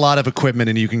 Not a lot of equipment,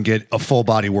 and you can get a full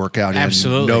body workout.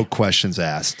 Absolutely. No questions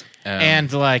asked.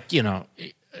 And like,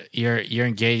 you're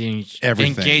engaging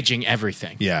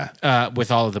everything. Yeah.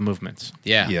 With all of the movements.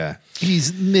 Yeah. Yeah.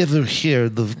 He's never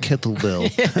heard of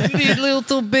kettlebell. This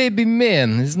little baby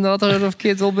man has not heard of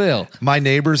kettlebell. My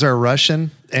neighbors are Russian,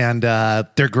 and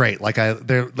they're great. Like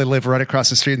they live right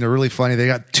across the street, and they're really funny. They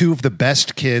got two of the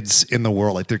best kids in the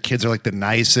world. Like their kids are like the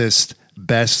nicest,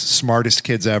 best, smartest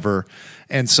kids ever.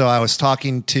 And so I was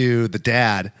talking to the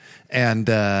dad, and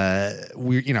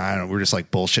we're just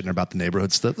like bullshitting about the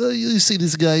neighborhood stuff. Oh, you see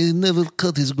this guy, he never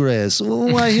cut his grass.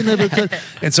 Why he never cut?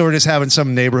 And so we're just having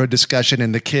some neighborhood discussion,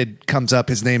 and the kid comes up.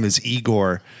 His name is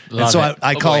Igor. Love and so it.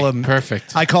 I call him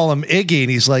perfect. I call him Iggy,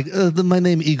 and he's like, My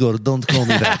name Igor, don't call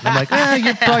me that. I'm like,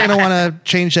 you're probably gonna want to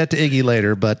change that to Iggy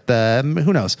later, but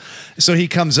who knows? So he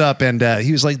comes up, and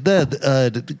he was like,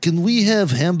 Dad, can we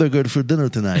have hamburger for dinner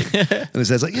tonight? And his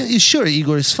dad's like, yeah, sure,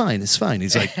 Igor, it's fine.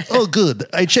 He's like, oh, good.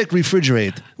 I checked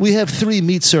refrigerate. We have 3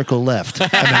 meat circle left. And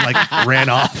then like ran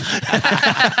off.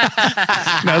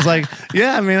 And I was like,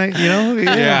 yeah, I mean,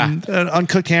 an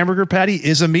uncooked hamburger patty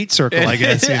is a meat circle, I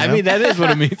guess. I mean, that is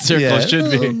what a meat circle should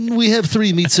be. We have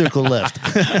 3 meat circle left.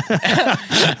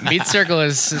 Meat circle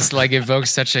is like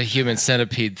evokes such a human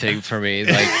centipede thing for me.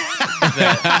 Like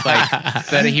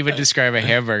that he would describe a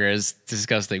hamburger as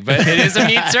disgusting, but it is a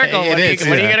meat circle. What are you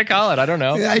going to call it? I don't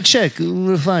know. I check.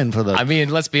 We're fine for that. I mean,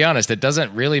 let's be honest. It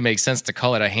doesn't really make sense to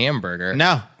call it a hamburger.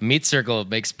 No. Meat circle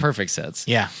makes perfect sense.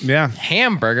 Yeah. Yeah.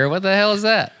 Hamburger? What the hell is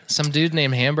that? Some dude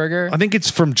named Hamburger? I think it's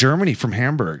from Germany, from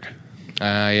Hamburg.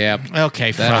 Yeah.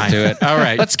 Okay, That'll fine. do it. All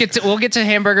right. We'll get to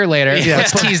hamburger later. Yeah.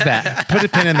 Let's tease that. Put a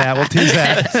pin in that. We'll tease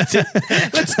that.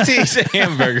 Let's tease a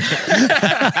hamburger.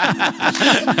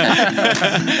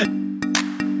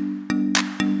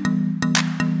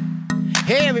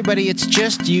 Hey everybody, it's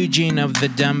just Eugene of the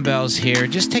Dumbbells here,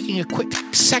 just taking a quick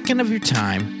second of your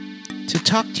time to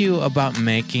talk to you about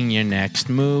making your next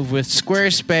move with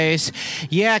Squarespace.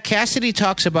 Yeah, Cassady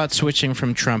talks about switching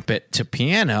from trumpet to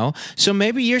piano, so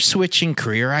maybe you're switching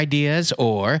career ideas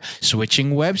or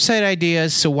switching website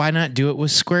ideas, so why not do it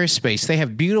with Squarespace? They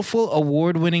have beautiful,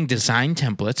 award-winning design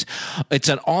templates. It's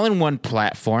an all-in-one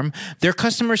platform. Their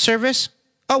customer service,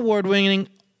 award-winning,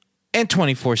 and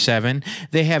 24/7.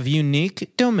 They have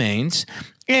unique domains,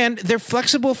 and they're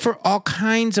flexible for all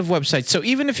kinds of websites. So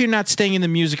even if you're not staying in the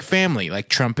music family, like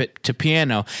trumpet to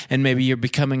piano, and maybe you're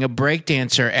becoming a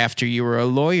breakdancer after you were a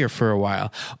lawyer for a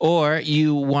while, or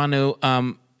you want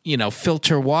to,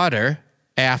 filter water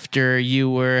after you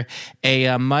were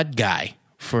a mud guy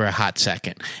for a hot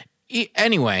second.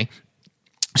 Anyway,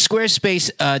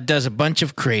 Squarespace does a bunch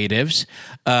of creatives,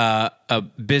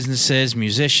 businesses,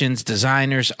 musicians,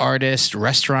 designers, artists,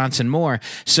 restaurants, and more.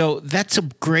 So that's a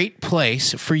great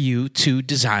place for you to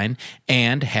design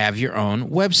and have your own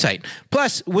website.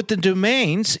 Plus, with the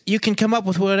domains, you can come up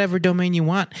with whatever domain you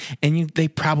want, and they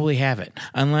probably have it.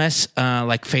 Unless,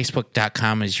 like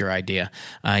Facebook.com is your idea.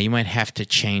 You might have to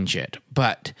change it.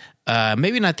 But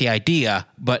maybe not the idea,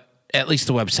 but at least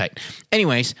the website.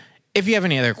 Anyways, if you have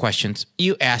any other questions,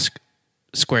 you ask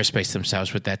Squarespace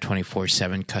themselves with that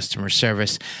 24/7 customer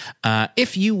service.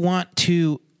 If you want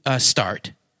to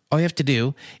start, all you have to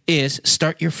do is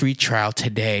start your free trial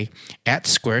today at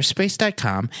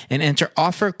squarespace.com and enter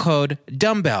offer code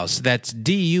dumbbells. That's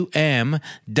DUMBBELLS.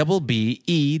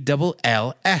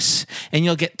 And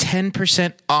you'll get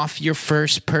 10% off your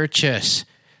first purchase.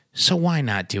 So why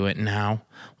not do it now?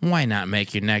 Why not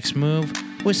make your next move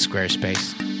with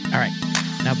Squarespace? All right.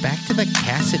 Now back to the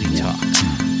Cassady talk.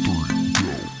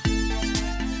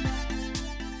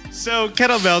 So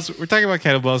kettlebells, we're talking about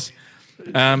kettlebells.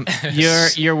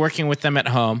 You're working with them at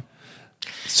home.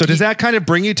 So does that kind of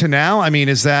bring you to now? I mean,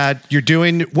 what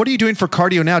are you doing for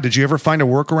cardio now? Did you ever find a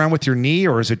workaround with your knee,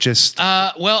 or is it just?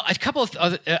 Well, a couple of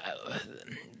other,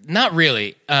 not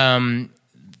really.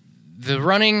 the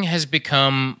running has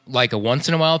become like a once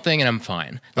in a while thing, and I'm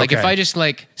fine. Like if Okay. I just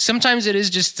like, sometimes it is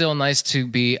just still nice to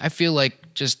be, I feel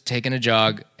like just taking a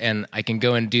jog and I can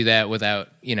go and do that without,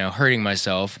 hurting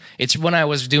myself. It's when I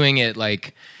was doing it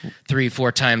like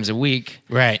 3-4 times a week,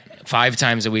 Right. 5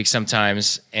 times a week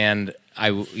sometimes. And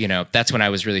that's when I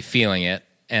was really feeling it.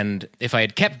 And if I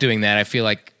had kept doing that, I feel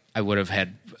like I would have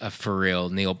had a for real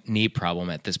knee problem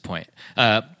at this point.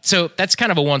 So that's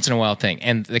kind of a once in a while thing.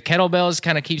 And the kettlebells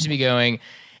kind of keeps me going.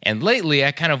 And lately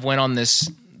I kind of went on this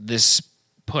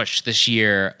push this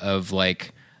year of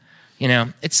like,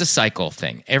 it's a cycle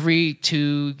thing. Every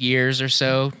 2 years or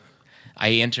so,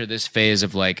 I enter this phase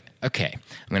of like, okay,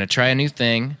 I'm going to try a new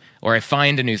thing, or I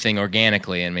find a new thing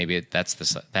organically, and maybe that's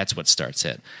what starts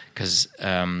it. Because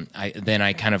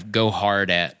I kind of go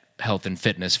hard at health and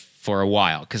fitness for a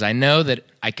while, because I know that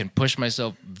I can push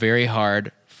myself very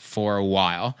hard for a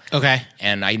while. Okay.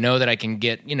 And I know that I can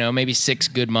get, maybe 6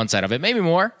 good months out of it, maybe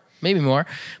more.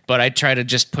 But I try to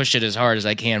just push it as hard as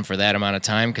I can for that amount of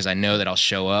time, because I know that I'll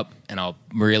show up and I'll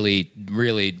really,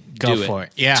 really Go do for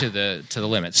it. Yeah. to the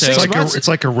limit. So It's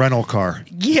like a rental car.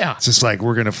 yeah. It's just like,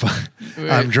 we're going to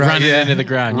I'm driving Run it into the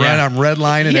ground. Yeah. I'm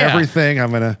redlining Yeah. everything. I'm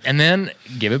going to And then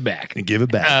give it back. give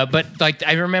it back. But like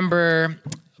I remember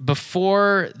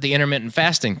before the intermittent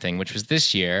fasting thing, which was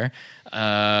this year,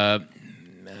 4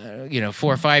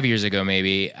 or 5 years ago,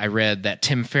 maybe, I read that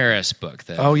Tim Ferriss book.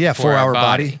 The 4 Hour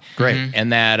Body. Great.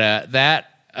 And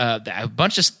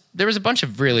there was a bunch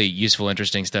of really useful,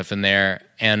 interesting stuff in there.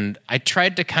 And I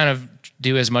tried to kind of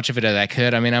do as much of it as I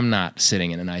could. I mean, I'm not sitting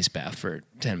in an ice bath for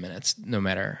 10 minutes, no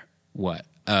matter what.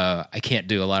 I can't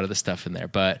do a lot of the stuff in there,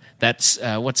 but that's,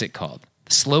 what's it called?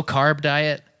 The slow carb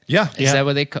diet? Yeah. Is that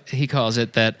what he calls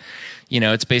it? That,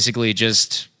 it's basically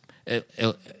just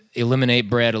eliminate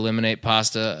bread, eliminate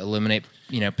pasta, eliminate,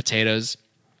 potatoes,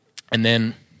 and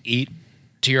then eat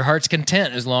to your heart's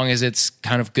content as long as it's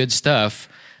kind of good stuff.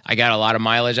 I got a lot of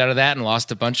mileage out of that and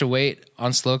lost a bunch of weight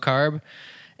on slow carb.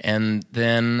 And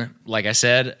then, like I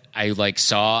said, I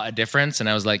saw a difference and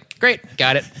I was like, great,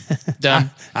 got it. Done.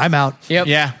 I'm out. Yep.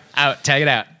 Yeah. Out. Tag it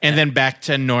out. And then back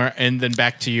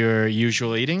to your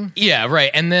usual eating. Yeah, right.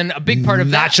 And then a big part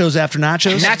of that. Nachos after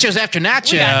nachos. Nachos after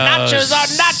nachos. We got nachos on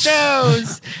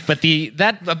nachos. But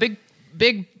a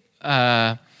big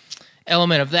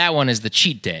element of that one is the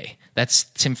cheat day. That's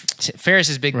Tim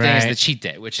Ferriss's big thing is the cheat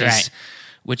day, which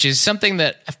is something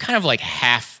that I've kind of like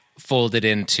half folded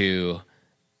into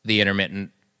the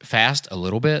intermittent fast a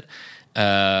little bit.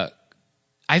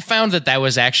 I found that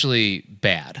was actually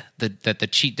bad. That the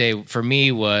cheat day for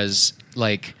me was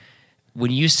like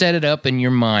when you set it up in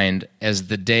your mind as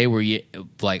the day where you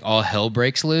like all hell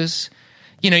breaks loose.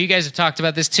 You guys have talked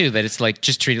about this too, that it's like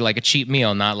just treated like a cheap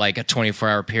meal, not like a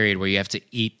 24-hour period where you have to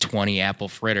eat 20 apple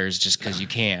fritters just because you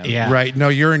can. Yeah. Right. No,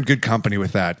 you're in good company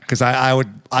with that, because I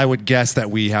would guess that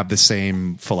we have the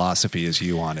same philosophy as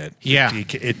you on it. Yeah.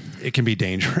 It can be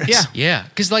dangerous. Yeah. Yeah.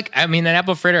 Because an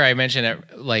apple fritter, I mentioned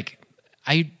it,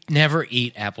 I never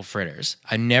eat apple fritters.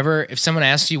 If someone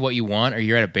asks you what you want or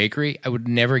you're at a bakery, I would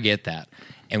never get that.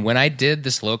 And when I did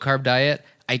this low carb diet,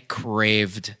 I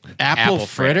craved Apple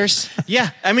fritters. Yeah.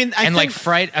 I mean, I think like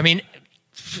fried. I mean,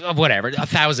 whatever,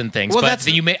 1,000 things. Well, but that's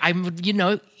you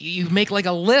make like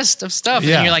a list of stuff,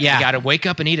 Yeah. and you're like, Yeah. you got to wake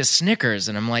up and eat a Snickers,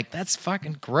 and I'm like, that's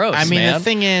fucking gross. I mean, man. the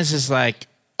thing is like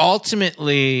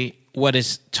ultimately what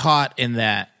is taught in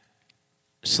that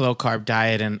slow carb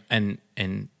diet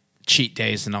and cheat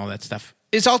days and all that stuff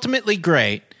is ultimately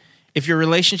great if your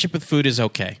relationship with food is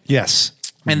okay. Yes.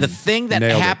 And the thing that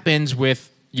Nailed it. happens with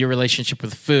your relationship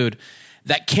with food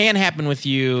that can happen with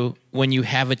you when you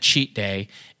have a cheat day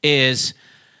is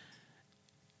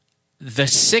the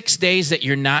 6 days that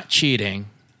you're not cheating,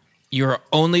 you're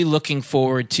only looking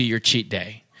forward to your cheat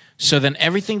day. So then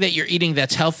everything that you're eating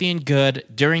that's healthy and good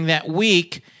during that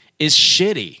week is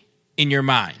shitty in your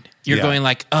mind. You're Yeah. going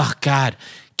like, oh, God,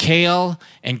 kale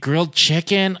and grilled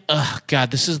chicken. Oh,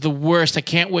 God, this is the worst. I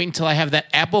can't wait until I have that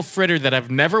apple fritter that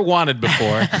I've never wanted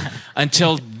before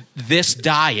until this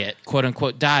diet, quote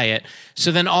unquote diet.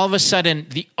 So then all of a sudden,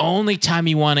 the only time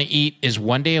you want to eat is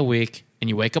one day a week, and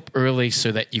you wake up early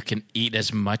so that you can eat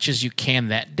as much as you can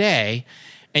that day.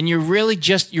 And you're really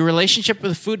your relationship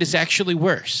with food is actually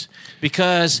worse,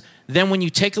 because then when you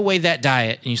take away that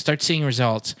diet and you start seeing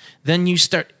results, then you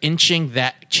start inching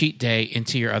that cheat day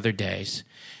into your other days.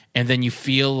 And then you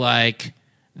feel like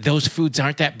those foods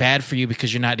aren't that bad for you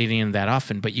because you're not eating them that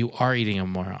often, but you are eating them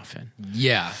more often.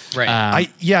 yeah, right.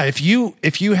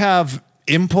 If you have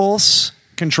impulse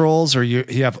controls or you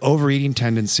have overeating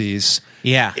tendencies,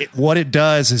 Yeah. what it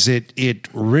does is it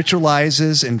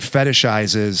ritualizes and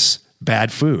fetishizes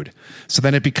bad food. So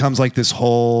then it becomes like this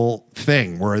whole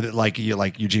thing where like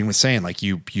Eugene was saying, like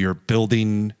you're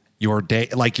building your day,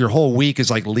 like your whole week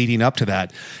is like leading up to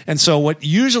that. And so what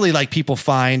usually like people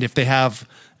find if they have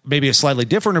maybe a slightly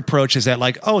different approach is that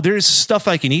like, oh, there's stuff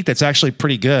I can eat that's actually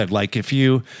pretty good. Like if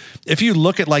you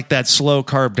look at like that slow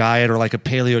carb diet or like a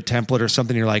paleo template or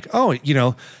something, you're like, oh,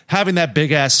 having that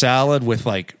big ass salad with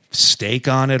like steak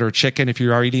on it or chicken, if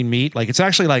you are eating meat, like it's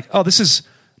actually like, oh, this is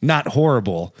not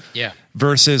horrible. Yeah.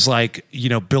 Versus like,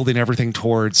 building everything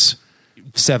towards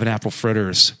 7 apple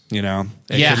fritters, Yeah.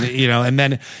 and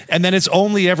then it's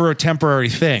only ever a temporary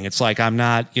thing. It's like, I'm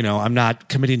not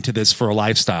committing to this for a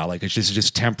lifestyle. Like it's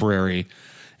just temporary.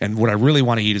 And what I really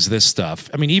want to eat is this stuff.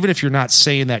 I mean, even if you're not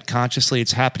saying that consciously,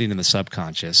 it's happening in the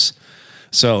subconscious.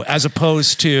 So as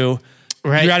opposed to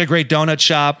you're at a great donut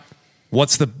shop,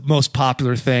 what's the most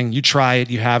popular thing? You try it,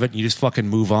 you have it, and you just fucking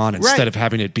move on instead of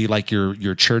having it be like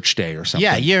your church day or something.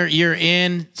 Yeah, you're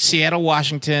in Seattle,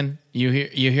 Washington. You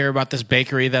hear about this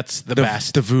bakery that's the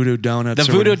best. The Voodoo Donuts.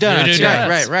 The Voodoo Donuts. Voodoo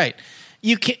Donuts. Right.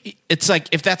 You can't. It's like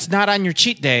if that's not on your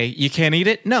cheat day, you can't eat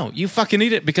it. No, you fucking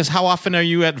eat it because how often are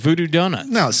you at Voodoo Donuts?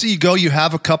 No, so you go, you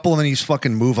have a couple, and then you just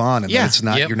fucking move on, and then it's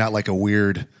not. Yep. You're not like a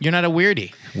weird. You're not a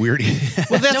weirdie. Well,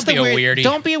 Well, that's Don't be a weirdie.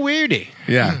 Don't be a weirdie.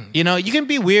 yeah. You can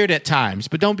be weird at times,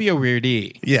 but don't be a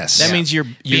weirdie. Yes. That Yeah. means you're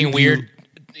Being weird.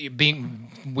 Being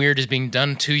weird is being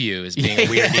done to you is being a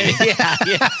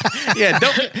weirdie. yeah.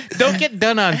 Don't get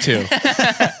done on to.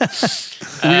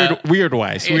 Weird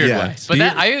wise. But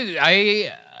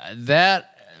that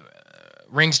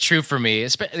rings true for me.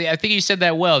 I think you said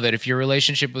that well. That if your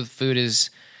relationship with food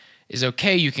is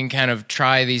okay, you can kind of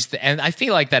try these. And I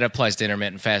feel like that applies to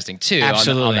intermittent fasting too.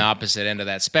 Absolutely. On the opposite end of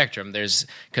that spectrum,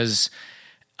 because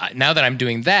now that I'm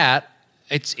doing that,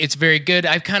 it's very good.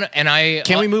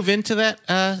 Can we move into that,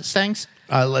 Stangs?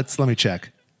 Let me check.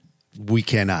 We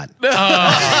cannot.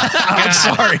 I'm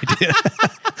sorry, dude.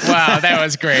 Wow, that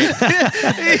was great.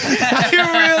 I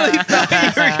really thought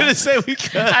you were going to say we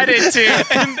could. I did too.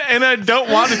 And I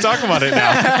don't want to talk about it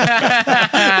now.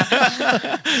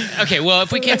 Okay, well,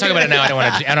 if we can't talk about it now, I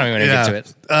don't even want to get to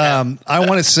it. I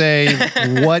want to say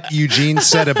what Eugene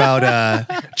said about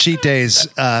cheat days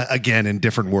again in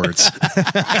different words.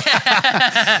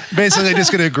 Basically,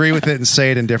 just going to agree with it and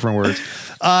say it in different words.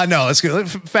 No, let's go.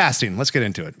 Fasting. Let's get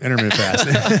into it. Intermittent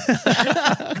fasting.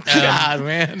 God,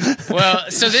 man. Well,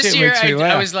 so this Shit year makes me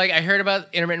laugh. I was like, I heard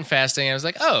about intermittent fasting. And I was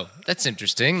like, oh, that's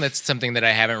interesting. That's something that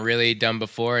I haven't really done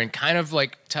before, and kind of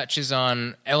like touches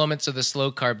on elements of the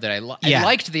slow carb that I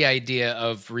liked the idea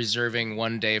of reserving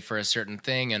one day for a certain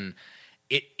thing, and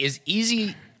it is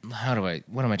easy. What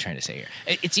am I trying to say here?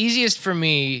 It's easiest for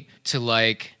me to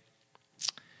like.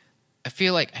 I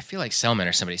feel like Selman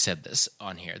or somebody said this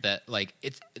on here that like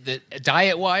it's the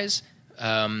diet wise,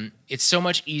 it's so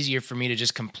much easier for me to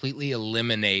just completely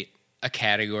eliminate a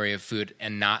category of food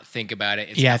and not think about it.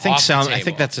 It's I think off the I table.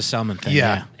 think that's a Selman thing.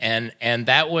 Yeah. And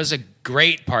that was a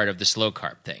great part of the slow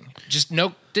carb thing. Just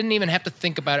didn't even have to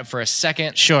think about it for a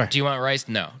second. Sure. Do you want rice?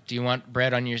 No. Do you want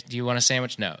bread do you want a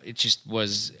sandwich? No. It just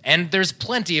was, and there's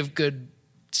plenty of good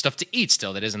stuff to eat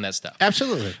still that isn't that stuff.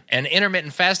 Absolutely. And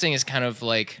intermittent fasting is kind of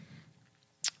like,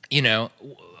 the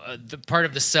part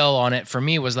of the sell on it for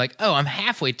me was like, oh, I'm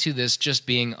halfway to this just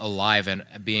being alive and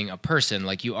being a person.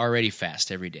 Like you already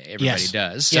fast every day. Everybody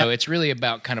does. So it's really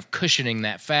about kind of cushioning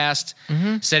that fast,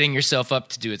 setting yourself up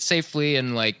to do it safely.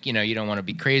 And like, you don't want to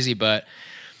be crazy, but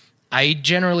I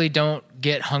generally don't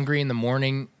get hungry in the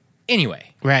morning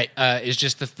anyway. Right. It's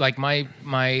just my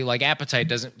like appetite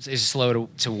is slow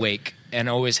to wake and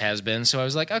always has been. So I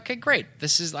was like, okay, great.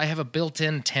 I have a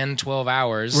built-in 10, 12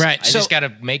 hours. Right. I just got to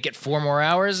make it 4 more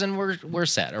hours and we're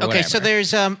set. Or Okay, whatever. so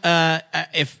there's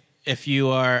if you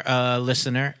are a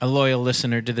loyal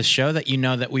listener to the show, that you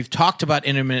know that we've talked about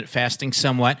intermittent fasting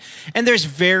somewhat, and there's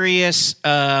various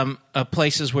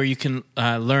places where you can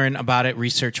learn about it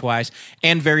research-wise,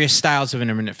 and various styles of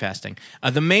intermittent fasting.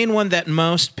 The main one that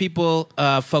most people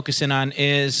focus in on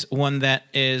is one that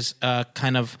is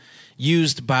kind of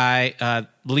used by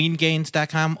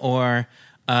leangains.com or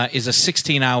is a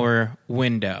 16-hour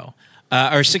window.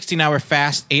 Or 16-hour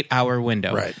fast, 8-hour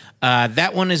window. Right.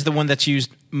 That one is the one that's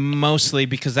used mostly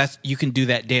because you can do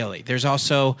that daily. There's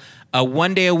also a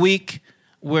 1 day a week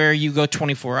where you go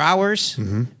 24 hours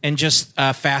and just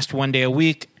fast 1 day a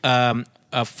week, a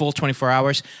full 24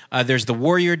 hours. There's the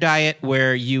warrior diet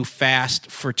where you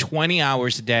fast for 20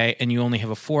 hours a day and you only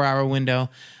have a 4-hour window.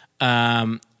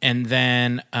 And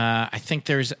then I think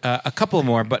there's a couple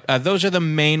more, but those are the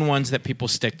main ones that people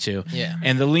stick to. Yeah.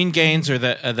 And the lean gains are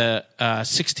the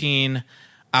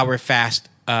 16-hour fast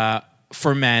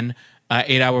for men.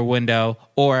 8-hour window,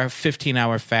 or a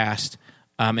 15-hour fast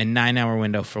and 9-hour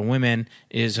window for women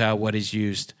is what is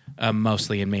used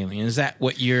mostly and mainly. Is that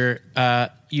what you're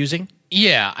using?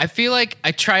 Yeah, I feel like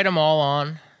I tried them all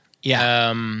on.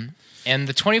 Yeah. And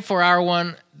the 24-hour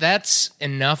one, that's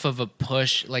enough of a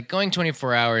push. Like going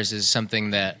 24 hours is something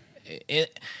that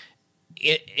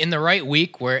in the right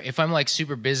week, where if I'm like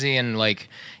super busy and like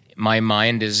my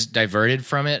mind is diverted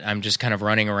from it, I'm just kind of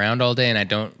running around all day and I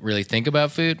don't really think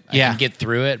about food. I can get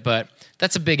through it, but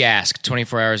that's a big ask,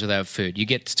 24 hours without food. You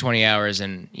get to 20 hours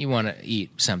and you want to eat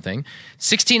something.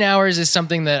 16 hours is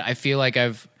something that I feel like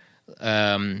I've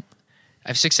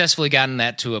successfully gotten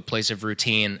that to a place of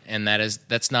routine, and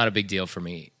that's not a big deal for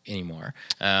me anymore.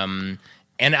 And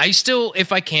I still,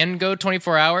 if I can go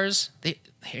 24 hours,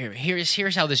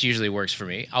 here's how this usually works for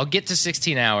me. I'll get to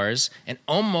 16 hours, and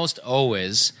almost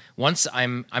always, once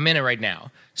I'm in it right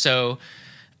now. So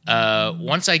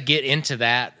once I get into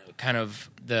that kind of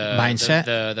the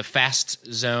mindset, the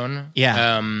fast zone,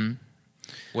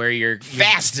 where you're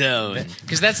fast zone,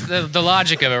 because that's the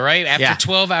logic of it, right? After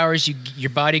 12 hours, your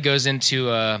body goes into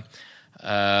a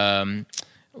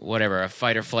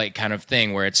fight or flight kind of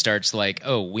thing, where it starts like,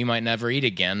 oh, we might never eat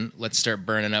again. Let's start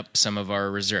burning up some of our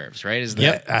reserves, right? Is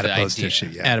that the adipose idea?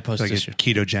 tissue? Yeah, adipose like tissue, a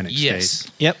ketogenic yes.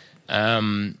 state. Yep.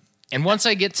 And once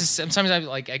I get to, sometimes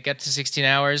I get to 16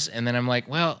 hours, and then I'm like,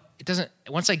 well, it doesn't.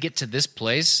 Once I get to this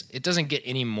place, it doesn't get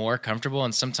any more comfortable.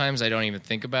 And sometimes I don't even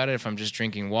think about it. If I'm just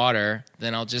drinking water,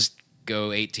 then I'll just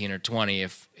go 18 or 20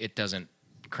 if it doesn't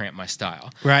cramp my style.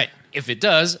 Right. If it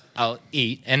does, I'll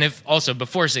eat. And if also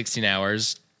before 16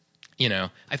 hours,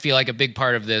 I feel like a big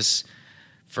part of this,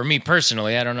 for me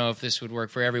personally, I don't know if this would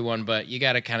work for everyone, but you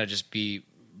got to kind of just be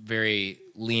very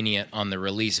lenient on the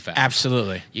release valve.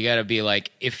 Absolutely. You got to be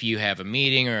like, if you have a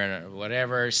meeting or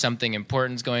whatever, something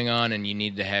important's going on and you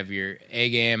need to have your A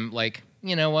game, like,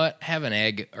 you know what, have an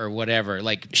egg or whatever.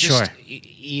 Like, just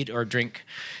eat or drink.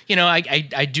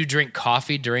 I do drink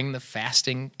coffee during the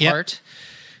fasting part,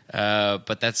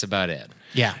 but that's about it.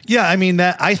 Yeah. Yeah, I mean,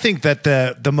 I think that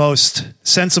the most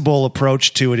sensible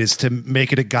approach to it is to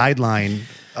make it a guideline,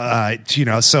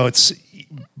 so it's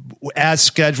as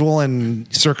schedule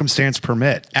and circumstance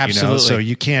permit. Absolutely. So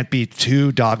you can't be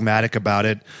too dogmatic about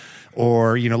it,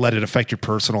 or let it affect your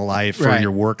personal life or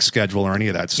your work schedule or any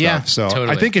of that stuff. Yeah, So totally.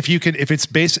 I think if you can, if it's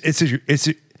based, it's work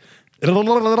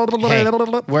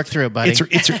through it, buddy.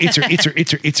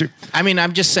 It's I mean,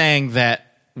 I'm just saying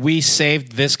that we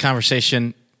saved this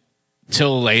conversation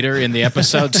till later in the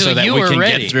episode so that we can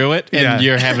ready. get through it, and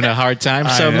you're having a hard time.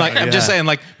 So I'm just saying,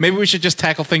 like, maybe we should just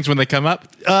tackle things when they come up.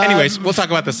 Anyways, we'll talk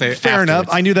about this fair afterwards. enough.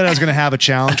 I knew that I was going to have a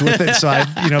challenge with it, so I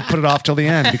put it off till the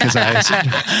end because I was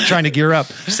trying to gear up.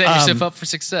 Set yourself up for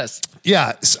success.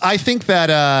 Yeah, I think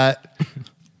that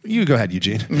you go ahead,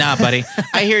 Eugene. Nah, buddy,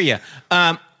 I hear you.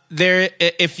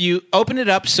 If you open it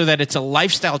up so that it's a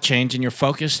lifestyle change and you're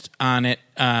focused on it,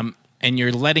 and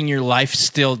you're letting your life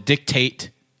still dictate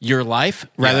your life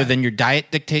rather than your diet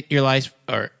dictate your life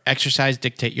or exercise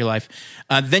dictate your life,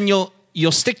 then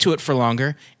you'll stick to it for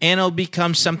longer, and it'll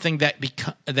become something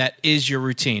that is your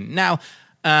routine. Now,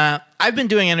 I've been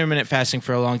doing intermittent fasting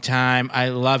for a long time. I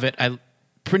love it. I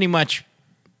pretty much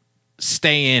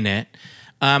stay in it.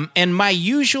 And my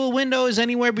usual window is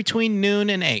anywhere between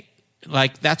noon and 8.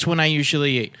 Like, that's when I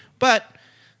usually eat. But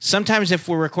sometimes if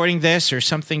we're recording this or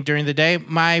something during the day,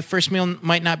 my first meal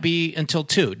might not be until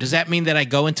 2. Does that mean that I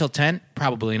go until 10?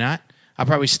 Probably not. I'll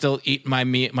probably still eat my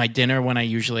dinner when I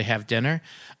usually have dinner.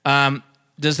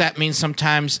 Does that mean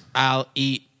sometimes I'll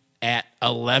eat at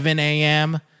 11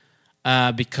 a.m.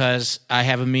 Because I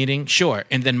have a meeting? Sure.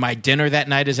 And then my dinner that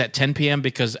night is at 10 p.m.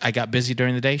 because I got busy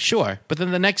during the day? Sure. But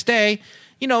then the next day,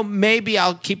 maybe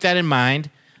I'll keep that in mind,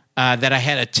 that I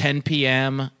had a 10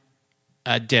 p.m.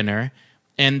 Dinner,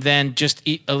 and then just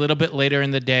eat a little bit later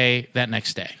in the day that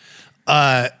next day.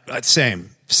 Same.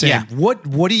 Yeah.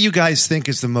 What do you guys think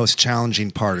is the most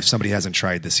challenging part if somebody hasn't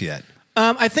tried this yet?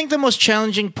 I think the most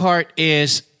challenging part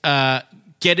is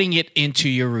getting it into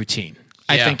your routine,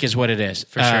 I think is what it is.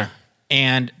 For sure.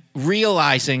 And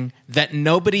realizing that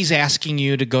nobody's asking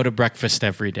you to go to breakfast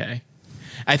every day.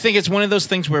 I think it's one of those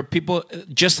things where people,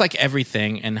 just like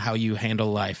everything and how you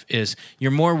handle life, is you're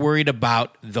more worried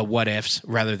about the what ifs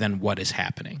rather than what is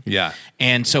happening. Yeah.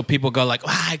 And so people go like,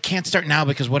 I can't start now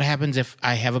because what happens if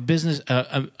I have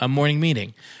a morning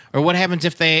meeting? Or what happens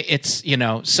if it's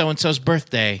so-and-so's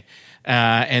birthday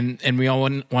and we all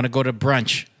want to go to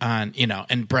brunch and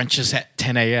brunch is at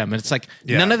 10 a.m. And it's like,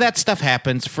 none of that stuff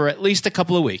happens for at least a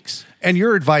couple of weeks. And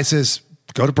your advice is,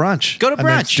 go to brunch. Go to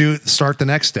brunch. And then start the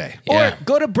next day. Or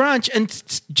go to brunch and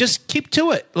just keep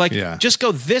to it. Like, just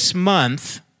go this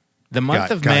month, the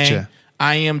month of May,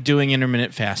 I am doing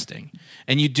intermittent fasting.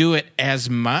 And you do it as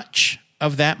much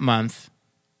of that month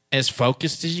as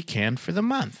focused as you can for the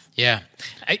month. Yeah.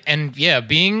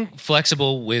 Being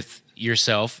flexible with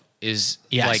yourself is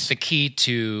like the key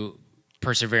to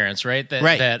perseverance, right?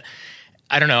 That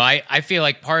I don't know. I feel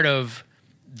like part of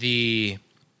the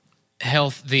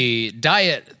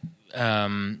diet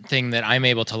thing that I'm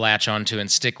able to latch onto and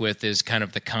stick with is kind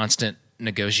of the constant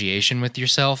negotiation with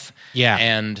yourself. Yeah.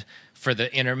 And for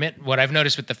the intermittent, what I've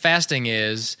noticed with the fasting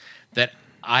is that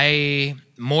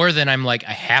more than I'm like,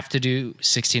 I have to do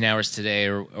 16 hours today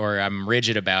or I'm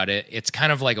rigid about it. It's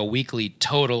kind of like a weekly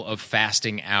total of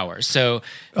fasting hours. So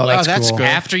that's cool.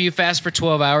 After you fast for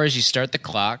 12 hours, you start the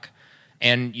clock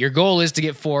and your goal is to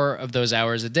get 4 of those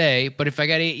hours a day. But if I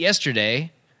got 8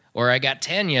 yesterday or I got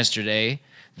 10 yesterday,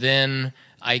 then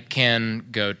I can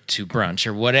go to brunch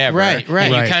or whatever. Right.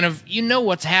 And you kind of, you know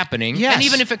what's happening. Yes. And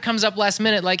even if it comes up last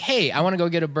minute, like, hey, I want to go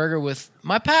get a burger with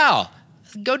my pal,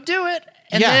 go do it.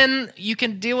 And then you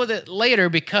can deal with it later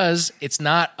because it's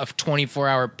not a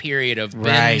 24-hour period of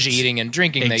binge eating and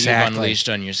drinking that you've unleashed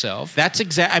on yourself. That's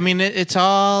exactly. I mean, it's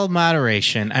all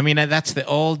moderation. I mean, that's the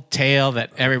old tale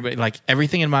that everybody, like,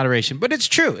 everything in moderation. But it's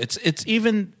true. It's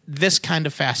even this kind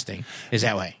of fasting is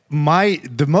that way.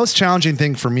 The most challenging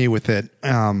thing for me with it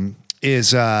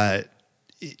is if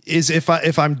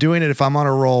I'm doing it, if I'm on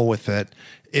a roll with it,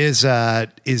 is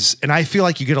and I feel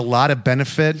like you get a lot of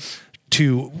benefit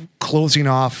to closing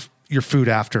off your food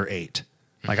after 8.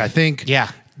 Like, I think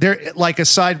there, like,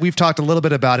 aside, we've talked a little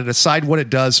bit about it, aside what it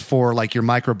does for like your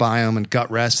microbiome and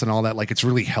gut rest and all that, like, it's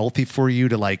really healthy for you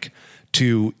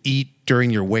to eat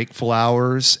during your wakeful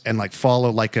hours and like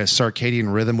follow like a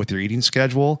circadian rhythm with your eating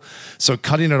schedule. So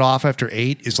cutting it off after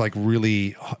 8 is like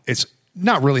really, it's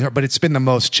not really hard, but it's been the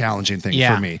most challenging thing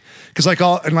for me. Cause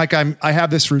like I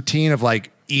have this routine of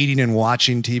like eating and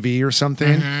watching TV or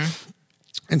something. Mm-hmm.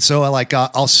 And so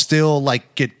I'll still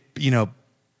like get,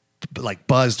 like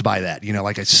buzzed by that,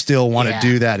 like I still want to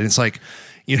do that. And it's like,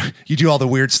 you do all the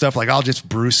weird stuff. Like I'll just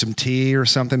brew some tea or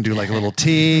something, do like a little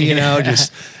tea,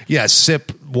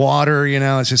 sip water,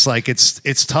 it's just like,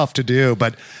 it's tough to do.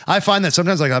 But I find that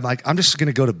sometimes I'm just going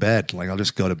to go to bed. Like I'll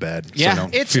just go to bed. So I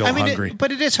don't feel hungry.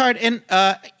 But it is hard. And,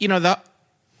 the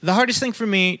hardest thing for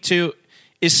me too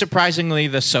is surprisingly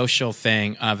the social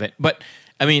thing of it. But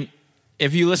I mean,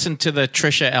 if you listen to the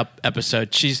Trisha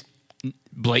episode, she's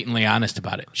blatantly honest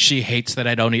about it. She hates that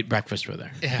I don't eat breakfast with her.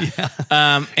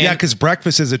 Yeah, because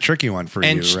breakfast is a tricky one for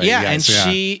you,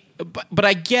 right? But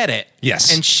I get it.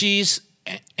 Yes.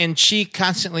 And she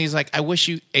constantly is like, I wish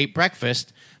you ate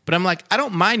breakfast. But I'm like, I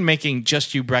don't mind making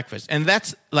just you breakfast. And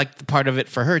that's like the part of it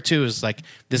for her too, is like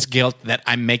this guilt that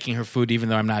I'm making her food even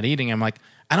though I'm not eating. I'm like,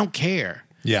 I don't care.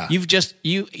 Yeah.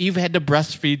 You've had to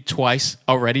breastfeed twice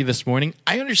already this morning.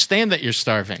 I understand that you're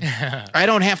starving. I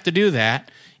don't have to do that.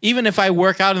 Even if I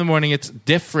work out in the morning, it's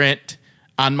different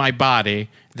on my body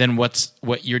than what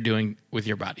you're doing with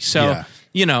your body. So,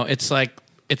 it's like,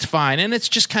 it's fine. And it's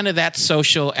just kind of that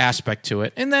social aspect to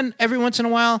it. And then every once in a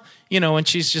while, when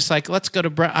she's just like, let's go to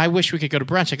brunch. I wish we could go to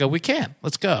brunch. I go, we can.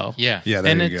 Let's go. Yeah. Yeah,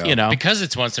 there you go. Because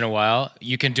it's once in a while,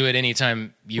 you can do it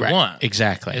anytime you want.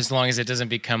 Exactly. As long as it doesn't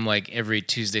become like every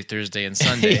Tuesday, Thursday, and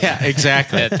Sunday. Yeah,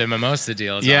 exactly. That the mimosa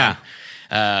deal is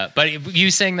on. But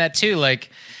you saying that too, like,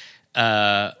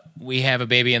 we have a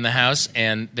baby in the house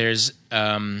and there's,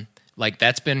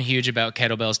 that's been huge about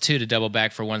kettlebells too, to double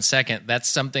back for 1 second. That's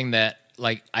something that,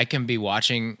 like, I can be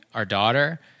watching our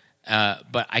daughter,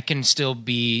 but I can still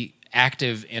be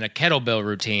active in a kettlebell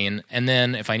routine. And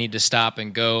then if I need to stop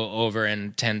and go over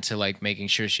and tend to like making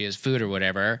sure she has food or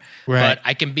whatever, but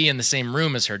I can be in the same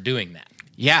room as her doing that.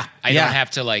 Yeah. I don't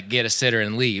have to like get a sitter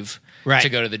and leave to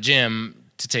go to the gym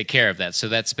to take care of that. So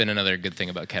that's been another good thing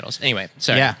about kettles. Anyway,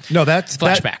 sorry. Yeah. No,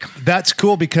 flashback. That's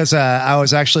cool because I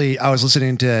was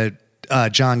listening to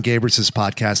John Gabris'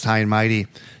 podcast, High and Mighty.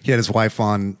 He had his wife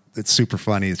on. It's super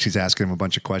funny. She's asking him a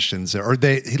bunch of questions, or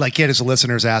he had his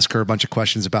listeners ask her a bunch of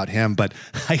questions about him. But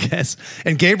I guess,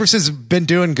 and Gabris has been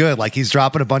doing good. Like he's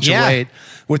dropping a bunch of weight,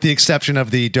 with the exception of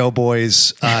the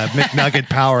Doughboys McNugget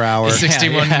Power Hour,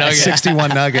 61 nuggets.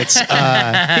 61 nuggets.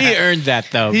 He earned that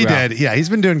though. He did. Yeah, he's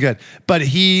been doing good. But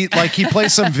he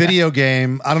plays some video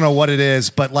game. I don't know what it is,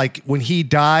 but like when he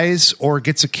dies or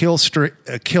gets a kill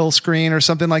screen or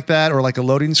something like that, or like a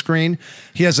loading screen,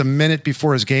 he has a minute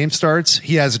before his game starts.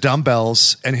 He has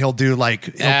dumbbells and he'll do he'll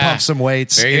pump some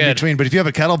weights in between. But if you have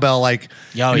a kettlebell,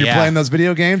 you're playing those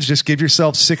video games, just give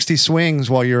yourself 60 swings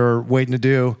while you're waiting to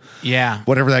do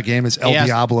whatever that game is, El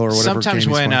Diablo or whatever.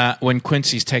 Sometimes when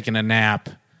Quincy's taking a nap,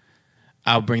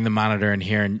 I'll bring the monitor in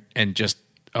here and just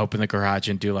open the garage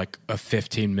and do like a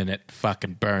 15-minute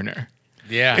fucking burner.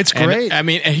 Yeah. It's And, great. I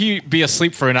mean, he'd be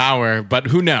asleep for an hour, but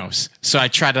who knows? So I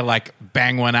try to like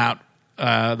bang one out,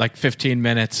 like 15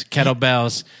 minutes,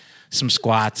 kettlebells, some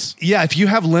squats. Yeah, if you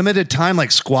have limited time,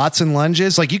 like squats and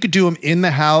lunges, like you could do them in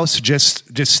the house,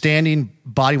 just standing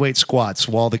bodyweight squats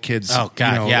while the kids, Oh,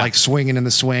 God, yeah. like swinging in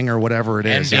the swing or whatever it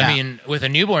And is. I mean, with a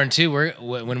newborn too,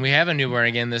 when we have a newborn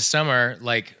again this summer,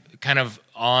 like kind of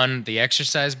on the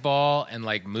exercise ball and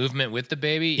like movement with the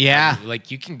baby. Yeah. Like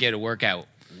you can get a workout.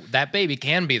 That baby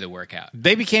can be the workout.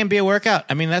 Baby can be a workout.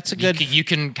 I mean, that's a good You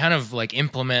can kind of like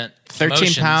implement 13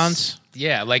 motions. pounds.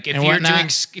 Yeah, like if and you're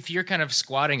whatnot. if you're kind of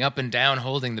squatting up and down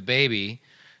holding the baby,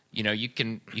 you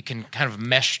can kind of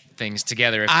mesh things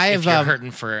together if you're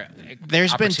hurting for.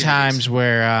 There's been opportunities. times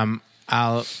where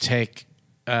I'll take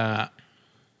the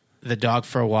dog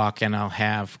for a walk and I'll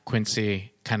have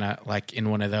Quincy kind of like in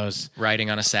one of those riding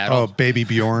on a saddle. Oh, baby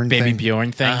Bjorn. baby thing.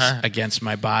 Bjorn things Uh-huh. against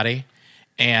my body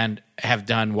and have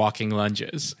done walking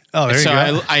lunges. Oh, there you so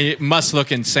go. I must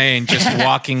look insane just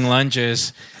walking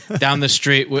lunges down the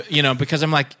street, because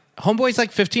I'm like, homeboy's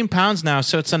like 15 pounds now,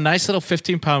 so it's a nice little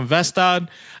 15-pound vest on.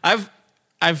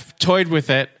 I've toyed with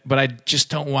it, but I just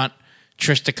don't want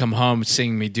Trish to come home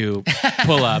seeing me do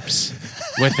pull-ups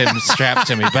with him strapped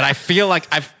to me. But I feel like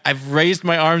I've raised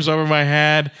my arms over my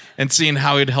head and seen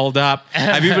how he'd hold up.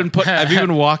 I've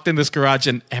even walked in this garage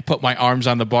and put my arms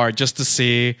on the bar just to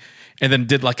see, and then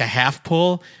did like a half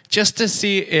pull just to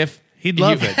see if He'd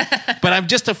love it. But I'm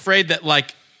just afraid that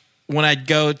like when I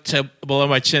go to below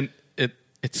my chin,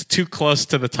 it's too close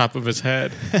to the top of his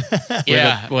head.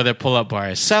 Yeah. where the pull-up bar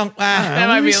is. So That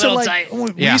might We be a used to, little like, tight.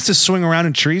 We Yeah. used to swing around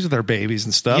in trees with our babies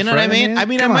and stuff. you know what I right, mean? I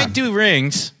mean, Come I might on. do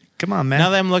rings. Come on, man. Now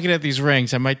that I'm looking at these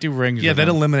rings, I might do rings. Yeah, with that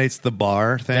them. eliminates the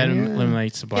bar That thing.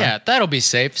 eliminates the bar. Yeah, that'll be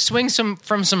safe. Swing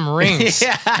from some rings.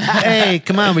 Hey,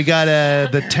 come on. We got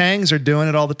the Tangs are doing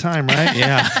it all the time, right?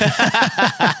 Yeah.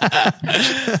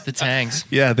 The tangs.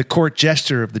 Yeah, the court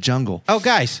gesture of the jungle. Oh,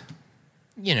 guys,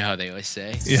 You know how they always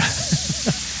say. Yeah.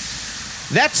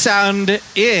 that sound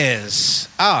is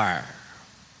our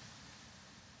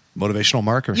Motivational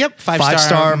marker.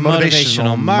 five-star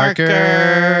motivational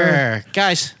marker.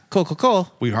 Guys,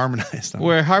 cool. We harmonized on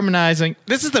We're harmonizing.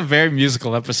 This is a very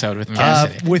musical episode with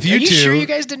Cassady. with Are you you two. sure you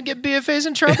guys didn't get BFAs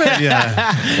in trumpet?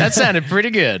 Yeah. That sounded pretty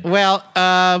good. Well,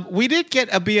 we did get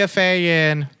a BFA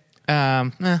in.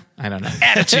 I don't know.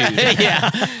 Attitude. Yeah,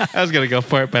 I was gonna go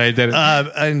for it, but I didn't.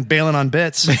 And bailing on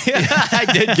bits. I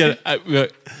did get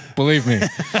it. Believe me,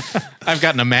 I've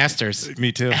gotten a master's.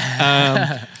 Me too.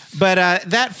 But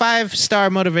that 5-star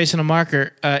motivational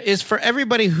marker is for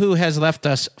everybody who has left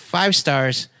us 5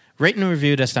 stars, rated and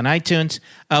reviewed us on iTunes.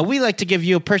 We like to give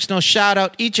you a personal shout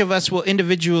out. Each of us will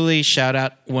individually shout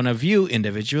out one of you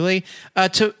individually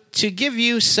to give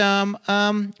you some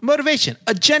motivation,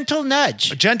 a gentle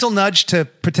nudge. A gentle nudge to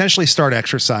potentially start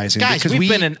exercising. Guys, because we've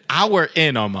been an hour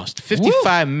in almost.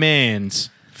 55 mins.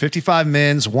 55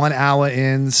 mins, 1 hour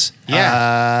ins.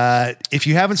 Yeah. If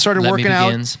you haven't started Let me working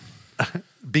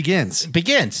begins.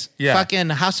 Begins. Yeah. Fucking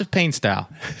House of Pain style.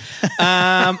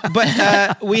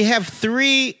 But we have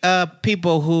 3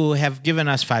 people who have given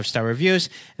us 5-star reviews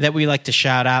that we like to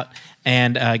shout out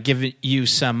and give you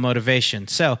some motivation.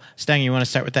 So, Stang, you want to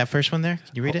start with that first one there?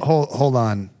 Can you read it? Hold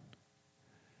on.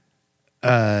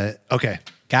 Okay.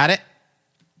 Got it?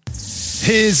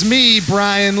 His me,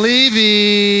 Brian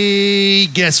Levy.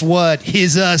 Guess what?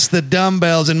 His us, the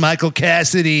dumbbells, and Michael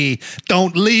Cassady.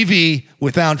 Don't Levy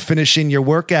without finishing your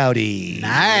workouty.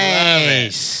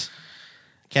 Nice.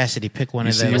 Cassidy, pick one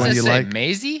of see those. one What's you that say? like?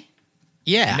 Maisie?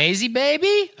 Yeah. Maisie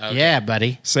baby? Okay. Yeah,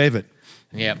 buddy. Save it.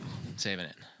 Yep. Saving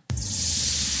it.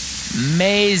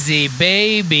 Maisie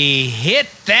baby, hit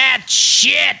that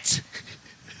shit.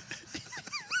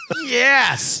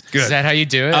 Yes. Good. Is that how you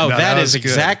do it? Oh, No, that that is was good.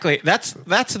 exactly. That's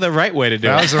the right way to do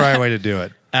That it. was the right way to do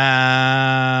it.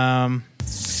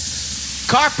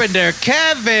 Carpenter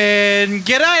Kevin,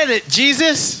 get on it,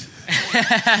 Jesus.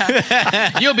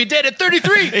 You'll be dead at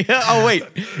 33. Oh wait.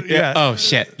 Yeah. Oh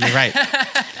shit. You're right.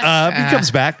 He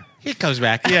comes back. He comes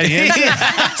back.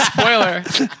 Spoiler.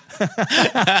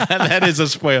 That is a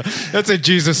spoiler. That's a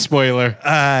Jesus spoiler.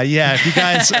 Yeah, if you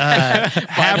guys have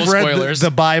Bible read spoilers.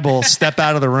 the Bible, step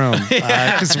out of the room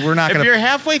because we're not If going you're to.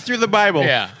 halfway through the Bible,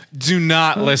 Yeah. do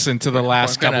not listen to the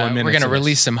last couple of minutes. We're gonna of this.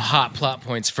 release some hot plot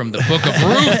points from the Book of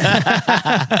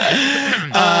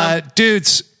Ruth.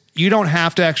 Dudes, you don't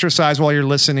have to exercise while you're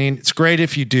listening. It's great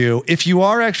if you do. If you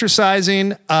are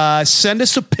exercising, send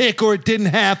us a pic or it didn't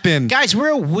happen. Guys, we're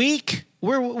a week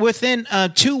We're within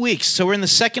 2 weeks, so we're in the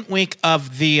second week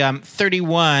of the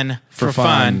 31 for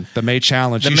fun. The May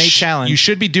challenge. The May challenge. You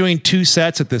should be doing 2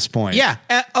 sets at this point. Yeah.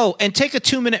 And take a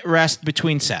 2-minute rest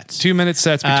between sets. 2-minute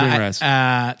sets between rests.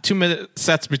 2-minute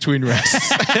sets between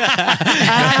rests.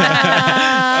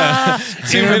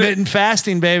 Intermittent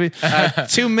fasting, baby.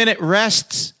 2-minute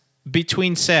rests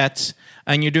between sets.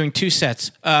 And you're doing 2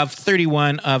 sets of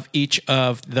 31 of each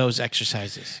of those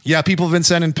exercises. Yeah, people have been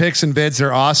sending pics and vids.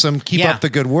 They're awesome. Keep up the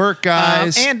good work,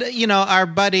 guys. And, our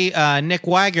buddy Nick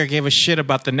Weiger gave a shit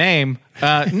about the name.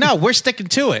 No, we're sticking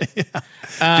to it. Dude,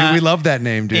 we love that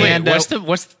name, dude. And, What's the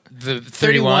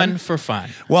 31 for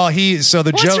fun. Well, the What's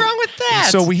joke. wrong with that?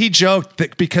 So he joked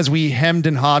that because we hemmed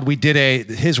and hawed, we did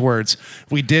his words.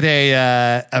 We did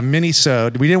a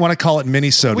mini-sode. We didn't want to call it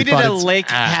mini-sode. We did a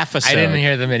lake half-a-sode. I didn't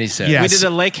hear the mini-sode. Yeah. We Yes. did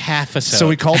a lake half-a-sode. So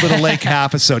we called it a lake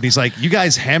half-a-sode. He's like, you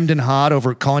guys hemmed and hawed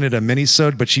over calling it a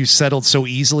mini-sode, but you settled so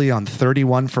easily on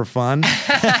 31 for fun.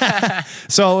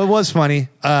 So it was funny.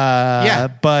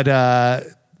 But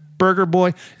Burger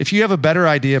Boy, if you have a better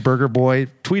idea, Burger Boy,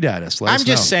 tweet at us. Let us I'm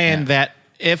just know. saying that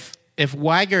if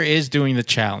Weiger is doing the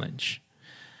challenge,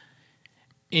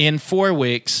 in 4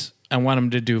 weeks, I want him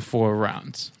to do 4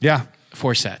 rounds. Yeah.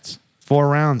 4 sets. 4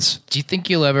 rounds. Do you think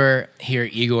you'll ever hear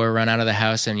Igor run out of the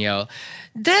house and yell,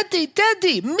 "Daddy,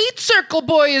 Daddy, Meat Circle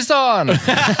Boy is on"? Yeah,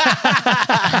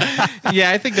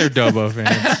 I think they're Dobo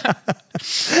fans.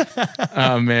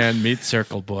 Oh, man, Meat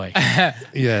Circle Boy.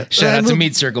 Yeah. Shout out to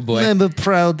Meat Circle Boy. I'm a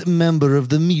proud member of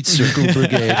the Meat Circle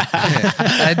Brigade.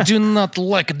 I do not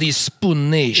like this spoon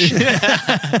nation.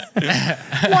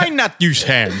 Why not use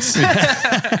hands?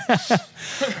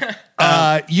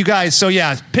 You guys, so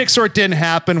yeah, pick sort didn't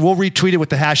happen. We'll retweet it with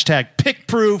the hashtag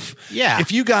pickproof. Yeah.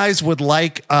 If you guys would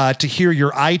like to hear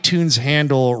your iTunes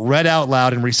handle read out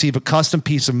loud and receive a custom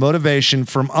piece of motivation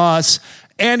from us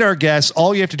and our guests,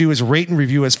 all you have to do is rate and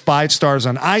review us 5 stars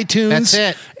on iTunes. That's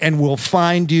it. And we'll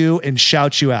find you and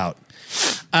shout you out.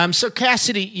 So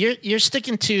Cassady, you're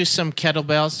sticking to some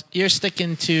kettlebells. You're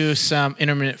sticking to some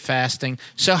intermittent fasting.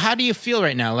 So how do you feel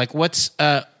right now? Like,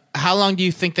 how long do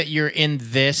you think that you're in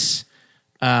this?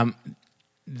 Certain,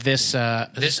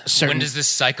 When does this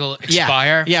cycle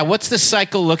expire? Yeah. What's the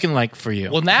cycle looking like for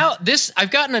you? Well, now I've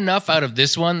gotten enough out of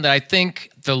this one that I think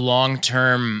the long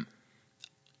term.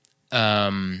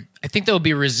 I think there'll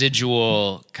be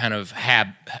residual kind of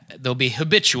there'll be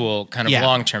habitual kind of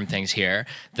long term things here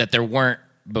that there weren't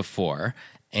before,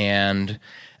 and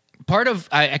part of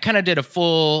I kind of did a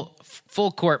full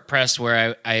court press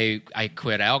where I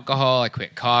quit alcohol, I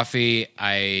quit coffee,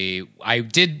 there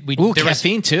was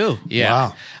caffeine too. Yeah.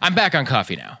 Wow. I'm back on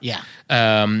coffee now. Yeah.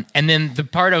 And then the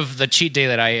part of the cheat day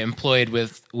that I employed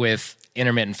with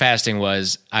intermittent fasting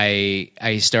was I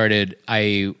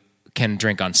can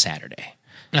drink on Saturday.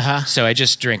 Uh-huh. So I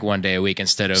just drink one day a week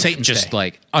instead of Satan's just Day.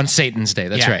 like on Satan's Day.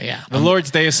 That's right. Yeah. The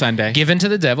Lord's Day is Sunday. Given to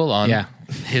the devil on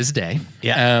his day.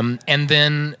 Yeah. And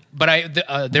then,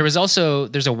 but there's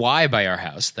a Y by our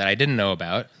house that I didn't know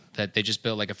about that they just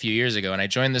built like a few years ago. And I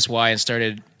joined this Y and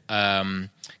started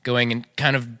going and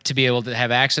kind of to be able to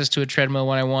have access to a treadmill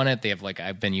when I want it. They have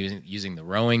I've been using the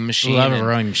rowing machine. Love a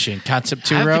rowing machine. Concept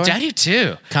 2 rower? I do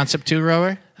too. Concept 2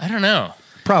 rower? I don't know.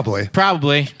 Probably. I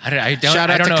don't.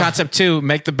 Shout I out don't to know. Concept 2.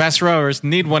 Make the best rowers.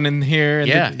 Need one in here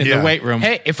in the weight room.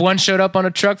 Hey, if one showed up on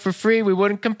a truck for free, we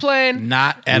wouldn't complain.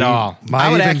 Not at all. We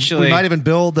might even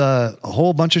build a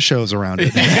whole bunch of shows around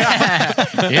it.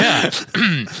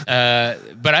 Yeah.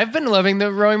 But I've been loving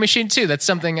the rowing machine too. That's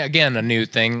something, again, a new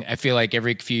thing. I feel like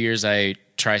every few years I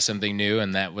try something new,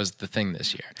 and that was the thing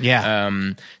this year.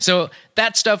 Yeah. So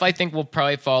that stuff I think will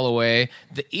probably fall away.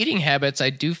 The eating habits,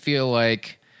 I do feel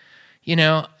like,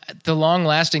 the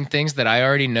long-lasting things that I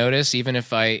already notice, even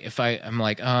if I'm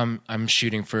like, I'm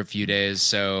shooting for a few days,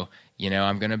 so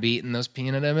I'm gonna be eating those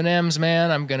peanut M&Ms,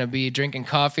 man. I'm gonna be drinking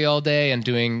coffee all day and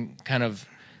doing kind of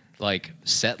like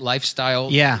set lifestyle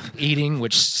eating,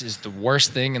 which is the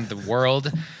worst thing in the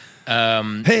world.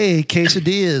 Hey,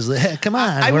 quesadillas! Come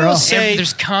on, I will say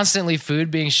there's constantly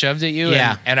food being shoved at you.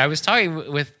 Yeah. And I was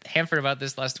talking with Hanford about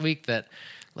this last week that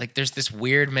there's this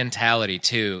weird mentality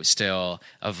too, still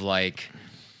of we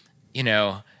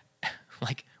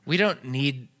don't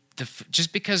need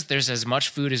just because there's as much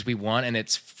food as we want and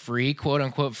it's free, quote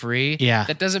unquote free. Yeah.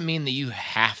 That doesn't mean that you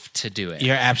have to do it.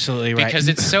 You're absolutely right. Because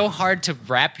it's so hard to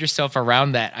wrap yourself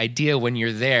around that idea when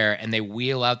you're there and they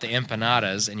wheel out the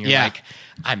empanadas and you're like,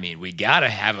 we gotta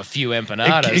have a few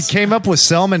empanadas. It came up with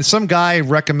Selman. Some guy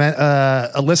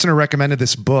a listener recommended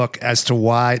this book as to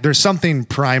why there's something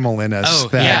primal in us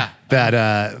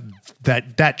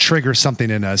that triggers something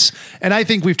in us. And I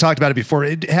think we've talked about it before.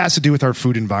 It has to do with our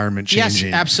food environment changing.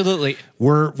 Yes, absolutely.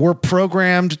 We're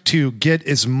programmed to get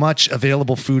as much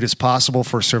available food as possible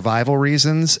for survival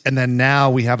reasons, and then now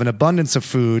we have an abundance of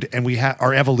food, and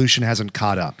our evolution hasn't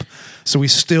caught up. So it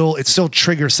still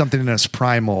triggers something in us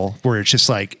primal, where it's just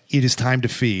like it is time to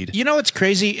feed. You know what's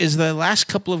crazy is the last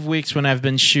couple of weeks when I've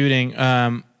been shooting,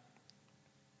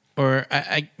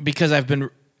 because I've been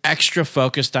extra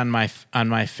focused on my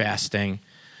fasting.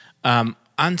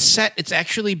 On set, it's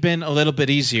actually been a little bit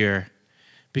easier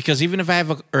because even if I have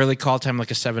an early call time,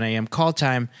 like a 7 a.m. call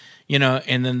time,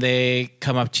 and then they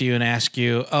come up to you and ask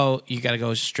you, oh, you got to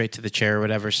go straight to the chair or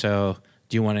whatever. So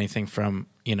do you want anything from,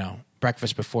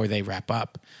 breakfast before they wrap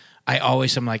up? I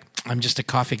always am like, I'm just a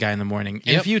coffee guy in the morning.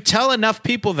 And if you tell enough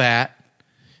people that,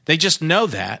 they just know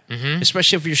that,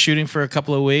 especially if you're shooting for a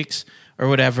couple of weeks or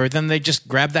whatever, then they just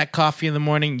grab that coffee in the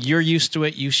morning. You're used to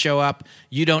it. You show up.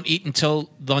 You don't eat until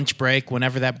lunch break,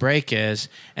 whenever that break is,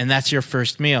 and that's your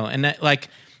first meal. And that,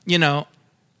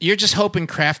 you're just hoping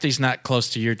Crafty's not close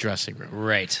to your dressing room.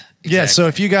 Right. Exactly. Yeah, so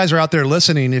if you guys are out there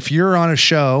listening, if you're on a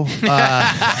show, tell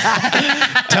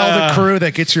the crew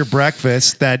that gets your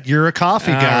breakfast that you're a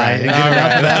coffee guy. All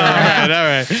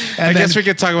right. I guess we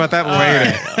could talk about that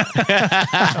later.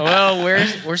 Well,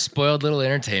 we're spoiled little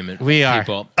entertainment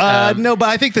people. No, but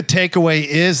I think the takeaway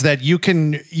is that you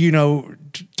can,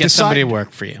 Get somebody to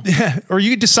work for you. Or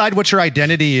you decide what your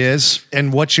identity is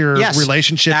and what your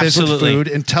relationship is with food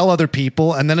and tell other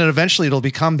people, and then eventually it'll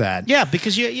become that. Yeah,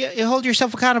 because you hold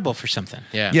yourself accountable for something.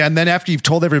 Yeah. Yeah, and then after you've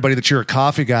told everybody that you're a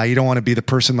coffee guy, you don't want to be the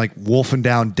person like wolfing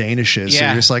down Danishes. So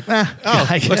you're just like,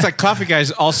 looks like coffee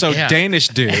guy's also Danish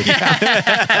dude.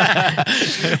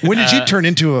 When did you turn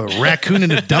into a raccoon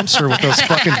in a dumpster with those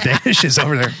fucking Danishes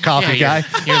over there, coffee guy?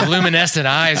 Your luminescent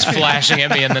eyes flashing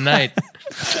at me in the night.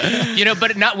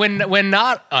 But not when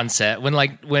not on set,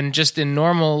 when just in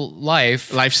normal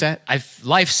life. Life set? My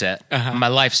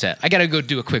life set. I got to go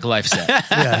do a quick life set.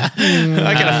 Yeah.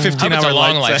 I got a 15-hour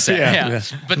long life set. Yeah.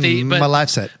 But my life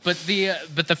set. But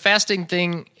the fasting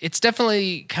thing, it's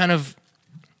definitely kind of,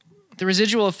 the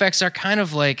residual effects are kind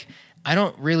of like, I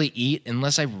don't really eat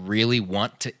unless I really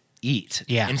want to eat.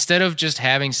 Yeah. Instead of just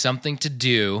having something to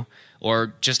do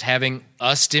or just having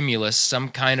a stimulus, some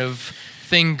kind of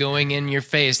thing going in your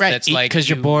face that's like because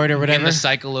you're bored or whatever, in the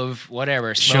cycle of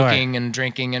whatever, smoking and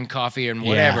drinking and coffee and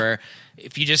whatever.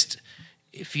 If you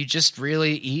just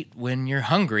really eat when you're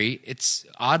hungry, it's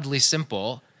oddly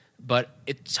simple, but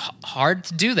it's hard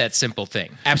to do that simple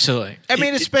thing. Absolutely. I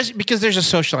mean, especially because there's a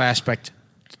social aspect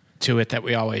to it that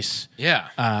we always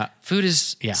food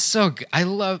is so good. I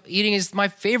love eating. Is my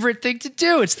favorite thing to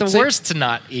do. It's the worst to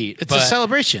not eat. It's a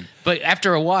celebration. But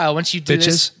after a while, once you do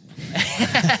this,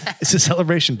 it's a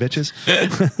celebration, bitches.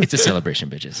 It's a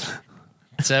celebration, bitches.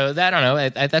 So I don't know.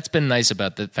 That's been nice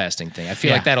about the fasting thing. I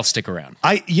feel like that'll stick around.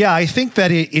 I think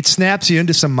that it snaps you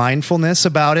into some mindfulness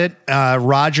about it.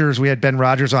 We had Ben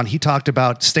Rogers on. He talked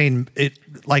about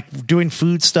doing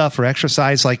food stuff or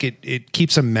exercise. Like it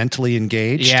keeps him mentally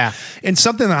engaged. Yeah. And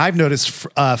something that I've noticed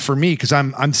for me, because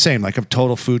I'm the same. Like I'm a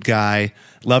total food guy,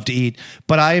 love to eat,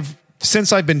 but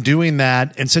since I've been doing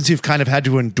that, and since you've kind of had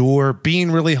to endure being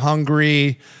really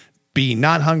hungry, being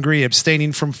not hungry,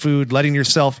 abstaining from food, letting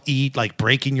yourself eat, like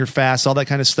breaking your fast, all that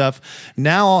kind of stuff.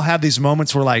 Now I'll have these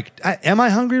moments where like, am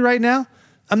I hungry right now?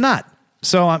 I'm not.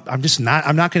 So I'm just not,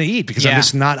 I'm not going to eat because I'm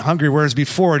just not hungry. Whereas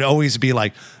before it'd always be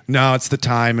like, no, it's the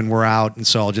time and we're out. And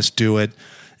so I'll just do it.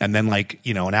 And then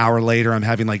an hour later, I'm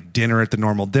having like dinner at the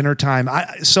normal dinner time.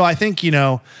 So I think,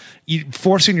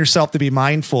 forcing yourself to be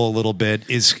mindful a little bit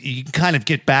is you kind of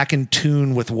get back in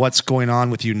tune with what's going on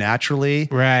with you naturally.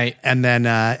 Right. And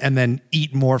then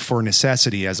eat more for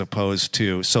necessity as opposed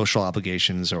to social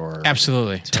obligations or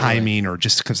absolutely timing or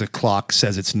just because the clock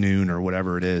says it's noon or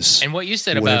whatever it is. And what you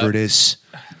said whatever about it is.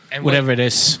 and whatever it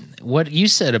is. What you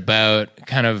said about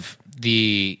kind of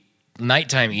the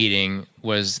nighttime eating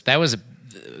was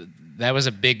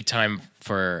a big time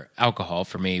for alcohol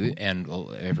for me and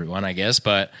everyone, I guess.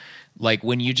 But like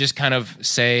when you just kind of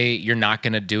say you're not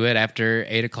going to do it after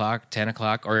 8 o'clock, 10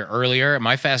 o'clock or earlier,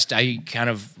 my fast, a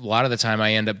lot of the time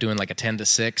I end up doing like a 10 to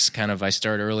 6 kind of, I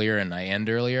start earlier and I end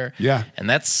earlier. Yeah. And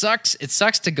that sucks. It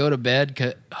sucks to go to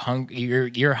bed.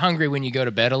 You're hungry when you go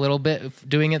to bed a little bit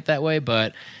doing it that way.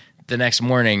 But the next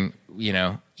morning,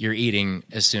 you're eating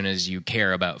as soon as you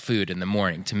care about food in the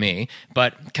morning to me.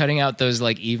 But cutting out those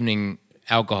like evening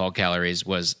alcohol calories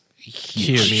was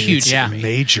huge. Yeah.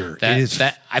 Major. It is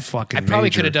I fucking probably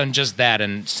major. could have done just that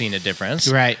and seen a difference.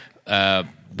 Right.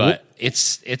 But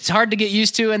it's hard to get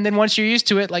used to. And then once you're used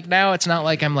to it, like now it's not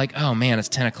like I'm like, oh man, it's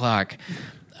 10 o'clock.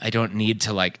 I don't need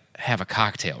to like have a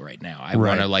cocktail right now. I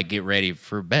want to like get ready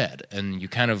for bed. And you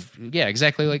kind of,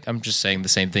 exactly. Like I'm just saying the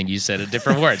same thing you said in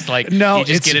different words. Like No, you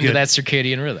just get into good. that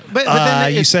circadian rhythm. But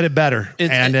then you said it better.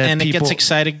 and it people, gets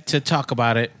exciting to talk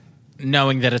about it,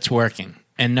 knowing that it's working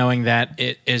and knowing that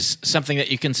it is something that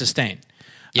you can sustain.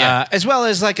 Yeah. As well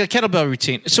as like a kettlebell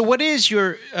routine. So what is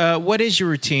your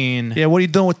routine? Yeah, what are you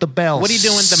doing with the bells? What are you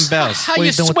doing with them bells? How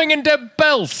you swinging the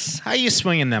bells? How are you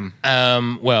swinging them?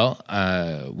 Well,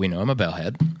 we know I'm a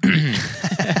bellhead.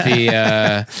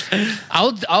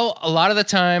 I'll a lot of the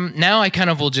time now I kind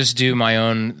of will just do my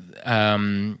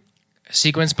own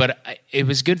sequence, but it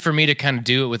was good for me to kind of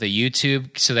do it with a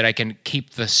YouTube so that I can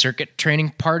keep the circuit training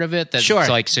part of it. That's Sure.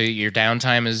 like, so your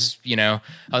downtime is,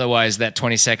 otherwise that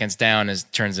 20 seconds down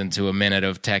turns into a minute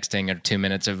of texting or 2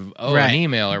 minutes of an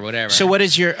email or whatever. So what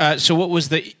is your what was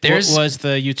the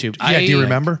YouTube? Yeah, do you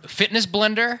remember? Fitness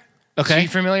Blender. Okay. So you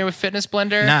familiar with Fitness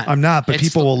Blender? Not. I'm not, but It's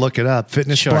people will look it up.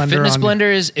 Fitness Blender. Fitness on-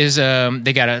 Blender is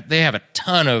they have a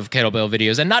ton of kettlebell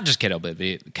videos, and not just kettlebell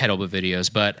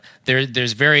videos, but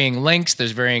there's varying lengths,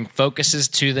 there's varying focuses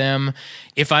to them.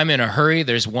 If I'm in a hurry,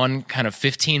 there's one kind of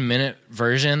 15-minute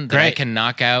version that I Great. can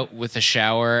knock out with a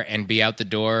shower and be out the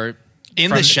door. In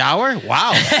the shower?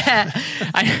 Wow.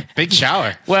 Big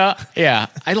shower. Well, yeah,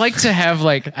 I like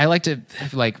to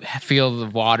feel the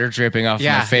water dripping off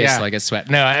my face like it's sweat.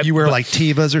 No, You wear like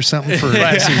Tevas or something for full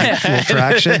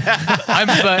traction.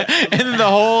 And the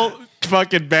whole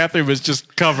fucking bathroom is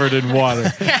just covered in water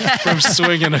from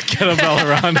swinging a kettlebell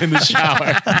around in the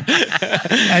shower.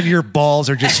 And your balls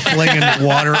are just flinging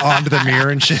water onto the mirror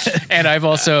and shit. And I've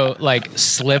also like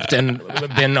slipped and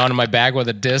been on my back with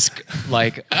a disc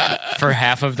for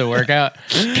half of the workout.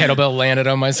 Kettlebell landed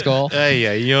on my skull.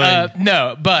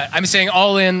 No, but I'm saying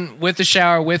all in with the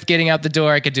shower, with getting out the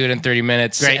door. I could do it in 30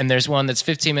 minutes. Great. And there's one that's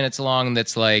 15 minutes long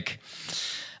that's like,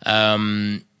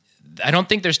 I don't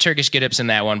think there's Turkish get-ups in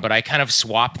that one, but I kind of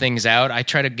swap things out. I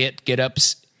try to get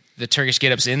get-ups, the Turkish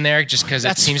get-ups in there just because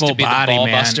it seems to be the ball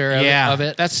buster of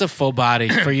it. That's the full body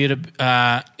for you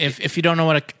to. If you don't know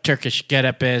what a Turkish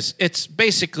get-up is, it's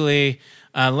basically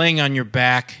laying on your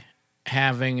back,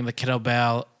 having the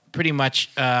kettlebell pretty much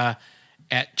at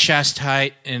chest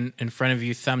height in front of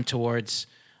you, thumb towards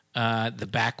the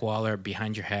back wall or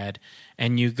behind your head,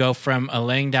 and you go from a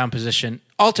laying down position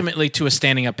ultimately to a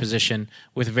standing up position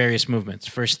with various movements.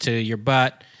 First to your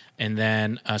butt, and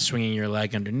then swinging your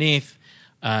leg underneath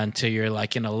until you're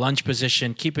like in a lunge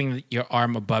position, keeping your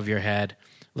arm above your head,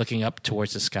 looking up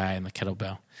towards the sky and the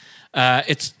kettlebell.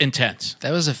 It's intense.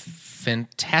 That was a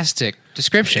fantastic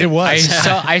description. It was.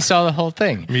 I saw the whole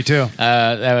thing. Me too.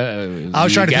 I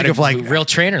was trying to think of like real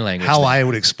trainer language. how I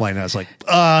would explain it. I was like,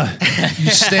 you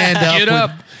stand up. Get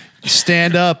up.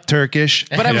 Stand up, Turkish.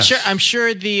 But I'm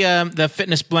sure the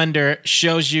Fitness Blender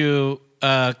shows you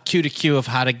cue to cue of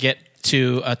how to get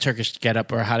to a Turkish get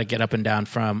up or how to get up and down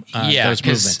from those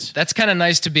movements. That's kind of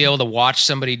nice to be able to watch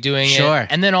somebody doing Sure. it,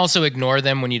 and then also ignore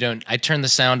them when you don't. I turn the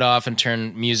sound off and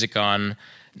turn music on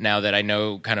now that I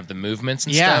know kind of the movements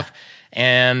and stuff.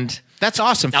 And that's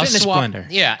awesome. I'll Fitness swap- Blender.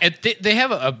 Yeah, they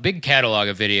have a big catalog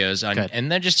of videos on, Good.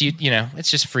 and they're just it's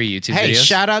just free YouTube Hey, videos.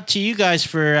 shout out to you guys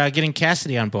for getting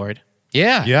Cassady on board.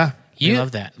 Yeah, Yeah. You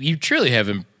love that. You truly have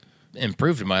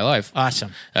improved my life.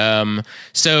 Awesome.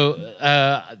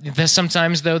 There's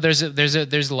sometimes though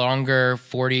there's longer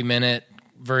 40-minute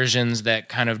versions that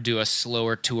kind of do a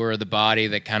slower tour of the body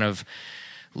that kind of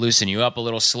loosen you up a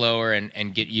little slower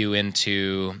and get you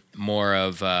into more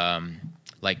of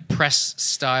like press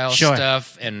style Sure.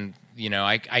 stuff. And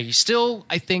I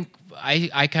think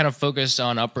I kind of focus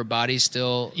on upper body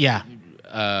still. Yeah.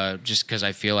 Just because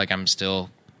I feel like I'm still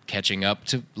catching up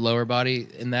to lower body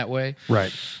in that way.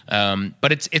 Right.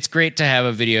 But it's great to have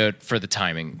a video for the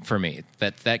timing for me.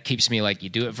 That keeps me like, you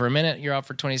do it for a minute, you're off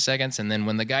for 20 seconds, and then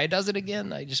when the guy does it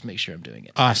again, I just make sure I'm doing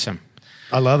it. Awesome.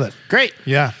 I love it. Great.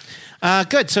 Yeah.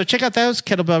 Good. So check out those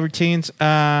kettlebell routines,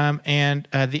 and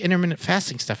the intermittent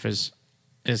fasting stuff is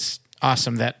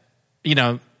awesome. That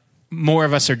more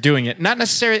of us are doing it. Not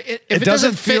necessarily if it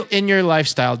doesn't fit in your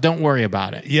lifestyle. Don't worry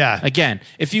about it. Yeah. Again,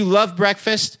 if you love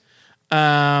breakfast,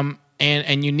 and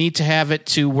you need to have it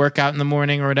to work out in the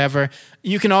morning or whatever,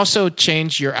 you can also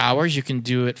change your hours. You can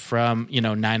do it from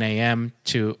 9 a.m.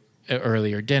 to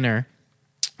earlier dinner.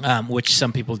 Which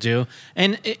some people do,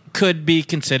 and it could be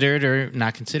considered or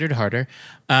not considered harder.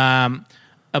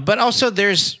 But also,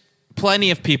 there's plenty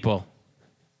of people,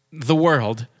 the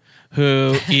world,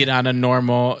 who eat on a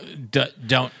normal,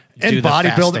 don't And do the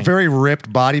bodybuilder, fasting. very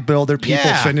ripped bodybuilder people,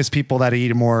 Yeah. fitness people that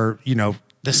eat more,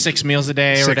 the 6 meals a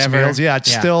day or 6 whatever. meals. Yeah,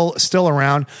 it's still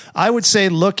around. I would say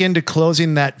look into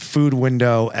closing that food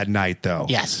window at night, though.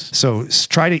 Yes. So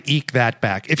try to eke that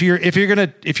back. If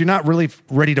you're not really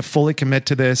ready to fully commit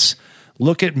to this,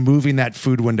 look at moving that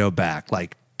food window back,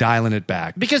 like dialing it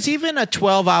back. Because even a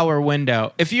 12-hour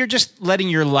window, if you're just letting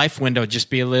your life window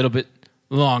just be a little bit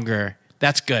longer,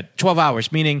 that's good. 12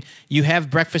 hours, meaning you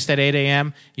have breakfast at 8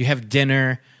 a.m., you have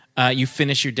dinner, you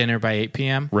finish your dinner by 8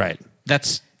 p.m. Right.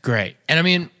 That's great. And I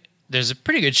mean, there's a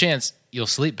pretty good chance you'll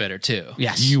sleep better too.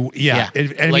 Yes.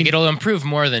 It'll improve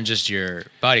more than just your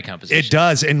body composition. It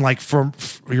does, and like from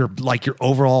your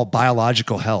overall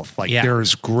biological health, like Yeah.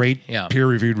 there's great Yeah.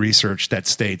 peer-reviewed research that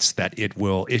states that it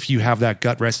will, if you have that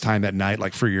gut rest time at night,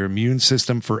 like for your immune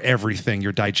system, for everything,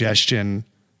 your digestion,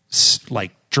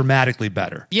 like dramatically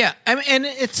better. Yeah, I mean, and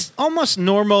it's almost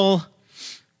normal.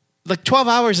 Like 12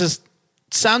 hours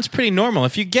sounds pretty normal.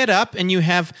 If you get up and you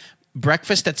have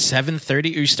breakfast at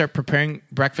 7:30, or you start preparing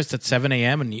breakfast at 7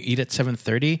 a.m. and you eat at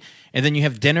 7:30, and then you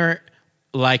have dinner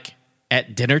like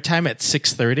at dinner time at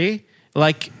 6:30,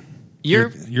 like you're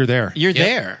there. You're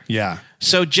there. Yeah.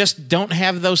 So just don't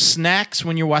have those snacks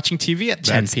when you're watching TV at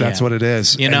 10 p.m. That's what it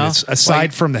is. You And know, it's,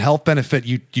 aside from the health benefit,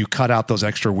 you cut out those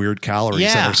extra weird calories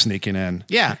Yeah. that are sneaking in.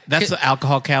 Yeah, that's the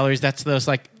alcohol calories. That's those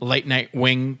like late night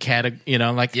wing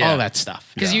like Yeah. all that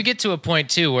stuff. Because you get to a point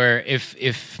too where if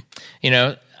if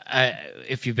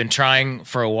you've been trying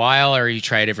for a while or you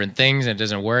try different things and it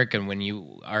doesn't work, and when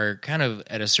you are kind of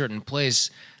at a certain place,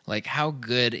 like how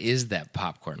good is that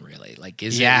popcorn really? Like,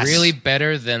 is Yes. it really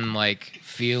better than like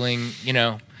feeling?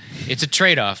 It's a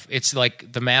trade-off. It's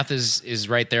like the math is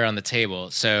right there on the table.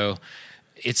 So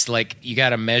it's like you got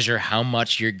to measure how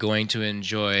much you're going to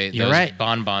enjoy You're those right.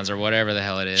 bonbons or whatever the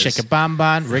hell it is. Shake a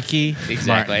bonbon, Ricky.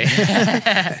 Exactly.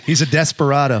 He's a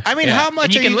desperado. I mean, Yeah. how much?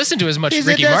 And you are can listen to as much He's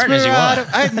Ricky a Martin as you want.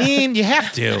 desperado. I mean, you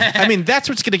have to. I mean, that's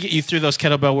what's going to get you through those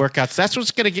kettlebell workouts. That's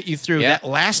what's going to get you through Yeah. that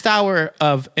last hour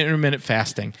of intermittent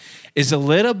fasting. Is a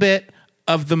little bit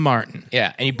of the Martin.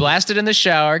 Yeah, and you blast it in the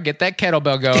shower, get that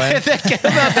kettlebell going. That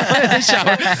kettlebell in the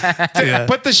shower.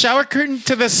 Put the shower curtain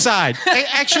to the side. Hey,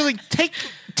 actually,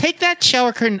 take that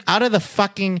shower curtain out of the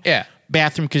fucking Yeah.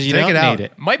 bathroom because you Take don't it out. need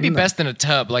it. Might be best in a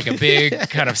tub, like a big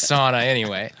kind of sauna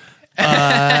anyway.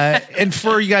 And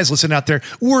for you guys listening out there,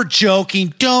 we're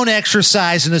joking. Don't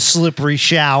exercise in a slippery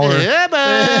shower.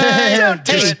 Don't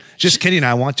do it. Just kidding.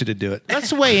 I want you to do it.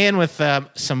 Let's weigh in with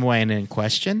some weighing in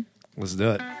question. Let's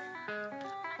do it.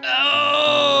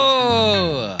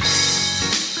 Oh!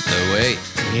 The wait.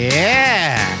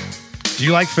 Yeah. Do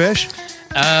you like fish?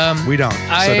 We don't.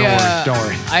 So don't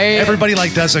worry. Everybody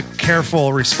does a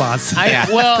careful response. I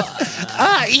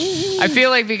feel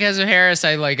like because of Harris,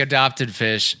 I adopted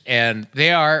fish, and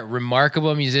they are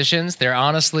remarkable musicians. They're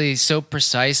honestly so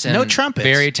precise and No trumpets.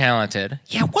 very talented.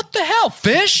 Yeah, what the hell,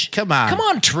 fish? Come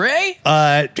on, Trey.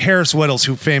 Harris Whittles,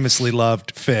 who famously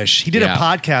loved fish, he did Yeah. a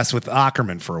podcast with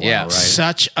Ackerman for a while, Yeah. right?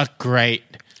 Such a great.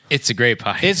 It's a great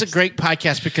pie. It's a great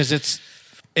podcast because it's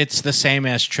the same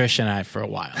as Trish and I for a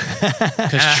while.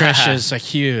 Because Trish is a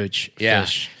huge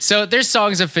fish. So there's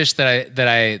songs of fish that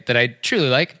I truly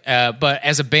like, but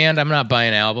as a band, I'm not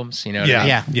buying albums. You know? What I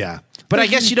mean? Yeah. But I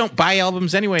guess you don't buy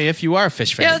albums anyway if you are a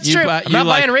fish fan. Yeah, that's You true. buy- I'm you not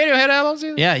like- buying Radiohead albums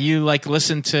either. Yeah, you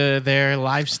listen to their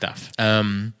live stuff.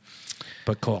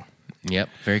 But cool. Yep.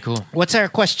 Very cool. What's our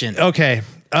question? Okay.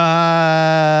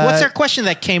 What's our question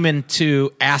that came in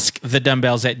to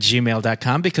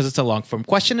askthedumbbells@gmail.com because it's a long form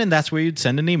question and that's where you'd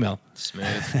send an email. Smooth.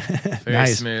 Very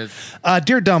Nice. smooth.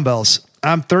 Dear Dumbbells,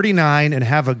 I'm 39 and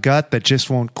have a gut that just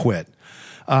won't quit.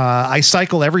 I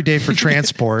cycle every day for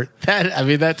transport.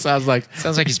 That sounds like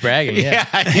Sounds like he's bragging. Yeah.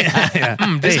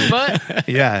 This butt.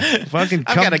 Yeah. Fucking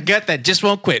I've got a gut that just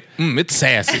won't quit. It's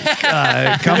sassy.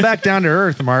 come back down to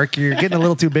earth, Mark. You're getting a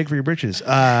little too big for your britches.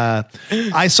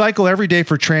 I cycle every day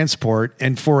for transport,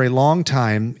 and for a long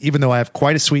time, even though I have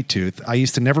quite a sweet tooth, I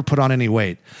used to never put on any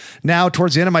weight. Now,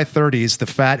 towards the end of my 30s, the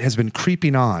fat has been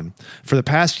creeping on. For the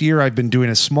past year, I've been doing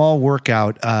a small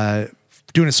workout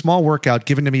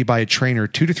given to me by a trainer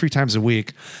 2 to 3 times a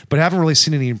week, but haven't really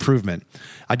seen any improvement.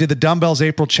 I did the Dumbbells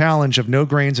April challenge of no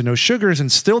grains and no sugars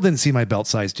and still didn't see my belt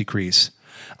size decrease.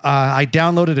 I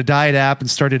downloaded a diet app and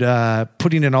started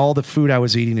putting in all the food I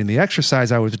was eating and the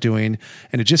exercise I was doing,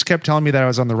 and it just kept telling me that I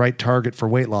was on the right target for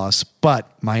weight loss. But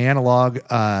my analog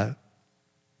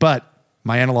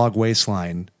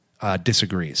waistline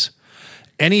disagrees.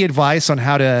 Any advice on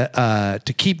how to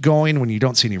keep going when you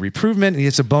don't see any improvement? And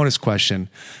it's a bonus question.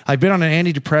 I've been on an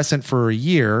antidepressant for a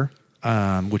year.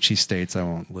 which he states, I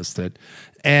won't list it.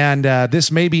 And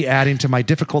this may be adding to my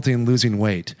difficulty in losing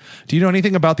weight. Do you know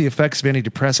anything about the effects of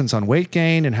antidepressants on weight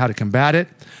gain and how to combat it?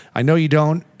 I know you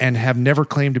don't and have never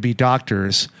claimed to be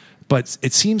doctors, but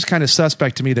it seems kind of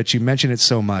suspect to me that you mention it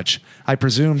so much. I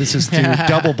presume this is to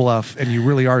double bluff and you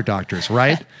really are doctors,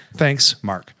 right? Thanks,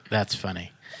 Mark. That's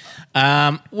funny.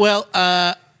 I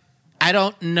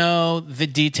don't know the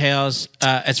details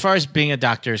as far as being a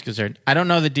doctor is concerned. I don't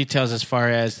know the details as far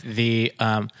as the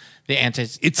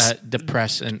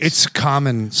antidepressants. It's a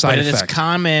common side effect.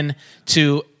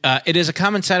 It is a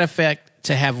common side effect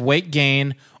to have weight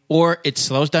gain, or it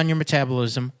slows down your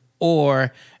metabolism,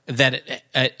 or that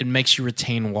it makes you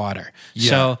retain water.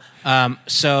 Yeah.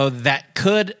 So that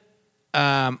could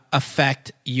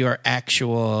affect your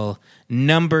actual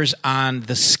numbers on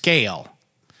the scale,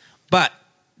 but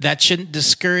that shouldn't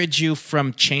discourage you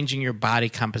from changing your body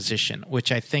composition,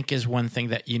 which I think is one thing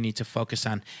that you need to focus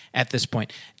on at this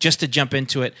point. Just to jump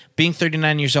into it, being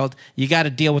 39 years old, you got to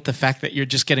deal with the fact that you're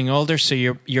just getting older. So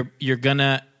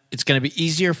it's gonna be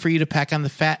easier for you to pack on the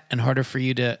fat and harder for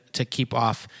you to keep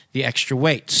off the extra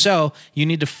weight. So you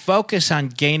need to focus on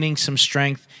gaining some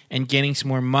strength and gaining some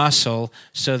more muscle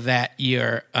so that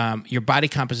your body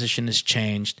composition is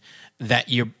changed, that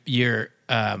you're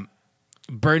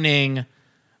burning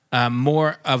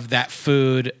more of that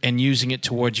food and using it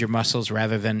towards your muscles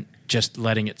rather than just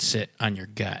letting it sit on your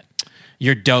gut.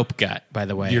 Your dope gut, by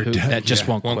the way, that just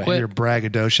won't quit. You're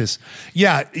braggadocious.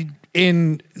 Yeah.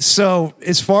 So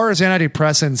as far as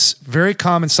antidepressants, very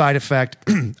common side effect.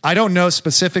 I don't know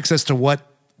specifics as to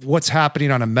what's happening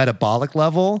on a metabolic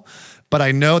level, but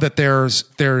I know that there's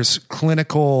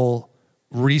clinical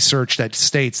research that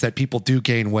states that people do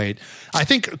gain weight. I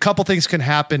think a couple things can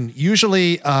happen.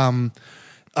 Usually,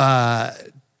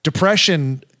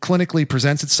 depression clinically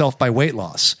presents itself by weight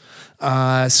loss.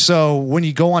 So when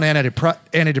you go on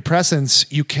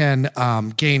antidepressants, you can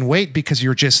gain weight because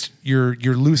you're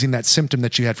losing that symptom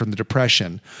that you had from the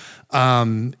depression.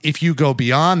 If you go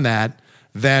beyond that,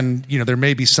 then there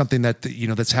may be something that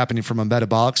that's happening from a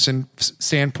metabolic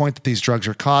standpoint that these drugs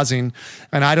are causing.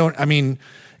 And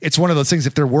it's one of those things,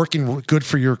 if they're working good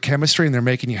for your chemistry and they're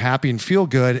making you happy and feel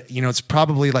good, it's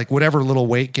probably like whatever little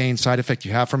weight gain side effect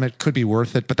you have from it could be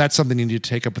worth it. But that's something you need to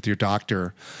take up with your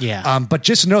doctor. Yeah. But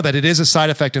just know that it is a side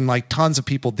effect and like tons of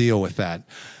people deal with that.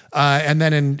 And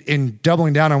then in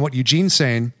doubling down on what Eugene's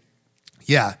saying,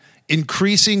 yeah,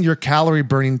 increasing your calorie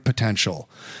burning potential.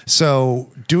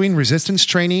 So doing resistance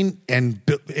training and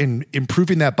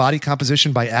improving that body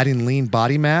composition by adding lean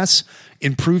body mass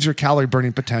improves your calorie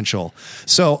burning potential.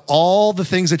 So all the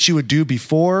things that you would do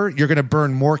before, you're going to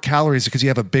burn more calories because you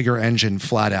have a bigger engine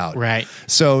flat out. Right.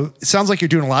 So it sounds like you're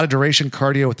doing a lot of duration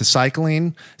cardio with the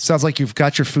cycling. Sounds like you've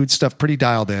got your food stuff pretty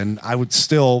dialed in. I would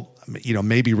still,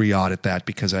 maybe re-audit that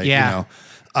because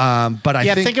but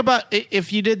I think about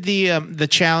if you did the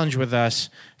challenge with us,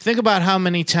 think about how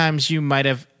many times you might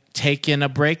have taken a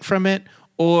break from it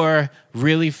or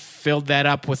really filled that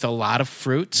up with a lot of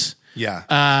fruits. Yeah.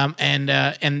 And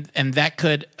that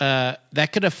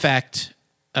could affect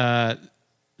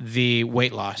the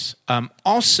weight loss.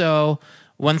 Also,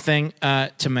 one thing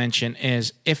to mention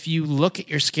is if you look at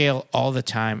your scale all the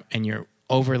time and you're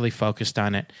overly focused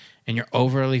on it and you're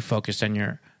overly focused on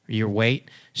your weight,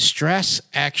 stress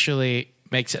actually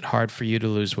makes it hard for you to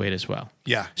lose weight as well.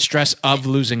 Yeah. Stress of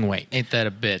losing weight. Ain't that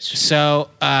a bitch? So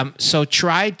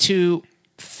try to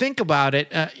think about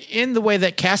it in the way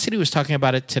that Cassady was talking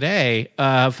about it today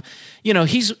of,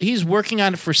 he's working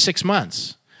on it for 6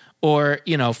 months or,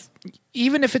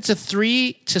 even if it's a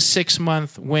 3 to 6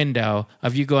 month window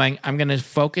of you going, I'm going to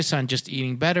focus on just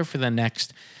eating better for the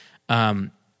next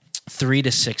 3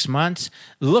 to 6 months,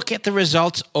 look at the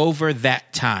results over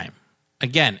that time.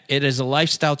 Again, it is a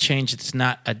lifestyle change. It's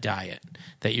not a diet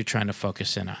that you're trying to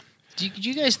focus in on. Do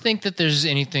you guys think that there's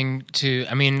anything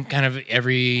kind of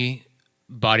every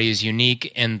body is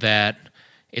unique and that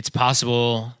it's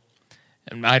possible,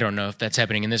 and I don't know if that's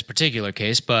happening in this particular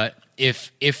case, but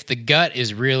if the gut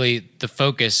is really the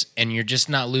focus and you're just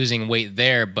not losing weight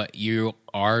there, but you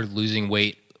are losing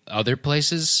weight other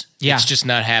places, it's just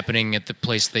not happening at the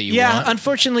place that you want? Yeah,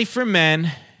 unfortunately for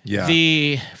men,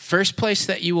 the first place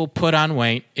that you will put on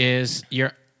weight is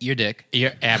your dick,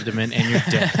 your abdomen, and your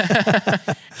dick.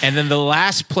 And then the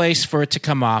last place for it to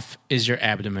come off is your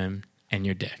abdomen and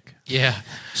your dick. Yeah.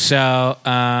 So,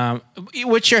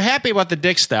 which you're happy about the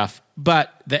dick stuff,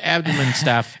 but the abdomen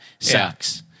stuff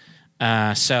sucks.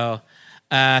 So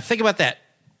think about that.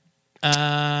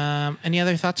 Any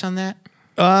other thoughts on that?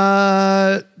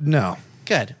 No.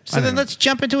 Good. So then let's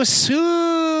jump into a super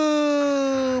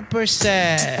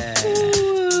set.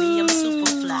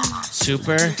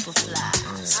 Super.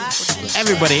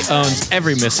 Everybody owns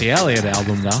every Missy Elliott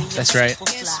album, though. That's right.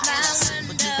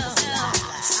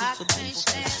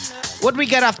 What we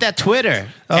got off that Twitter?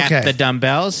 Okay. At the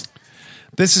Dumbbells.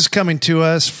 This is coming to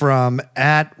us from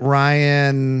at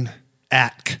Ryan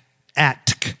Atk.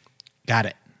 Got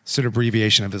it. It's an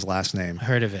abbreviation of his last name.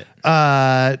 Heard of it.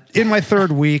 In my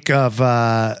third week of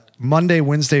Monday,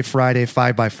 Wednesday, Friday,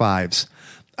 5x5s.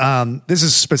 This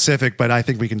is specific, but I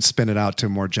think we can spin it out to a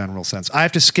more general sense. I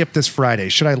have to skip this Friday.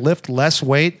 Should I lift less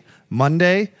weight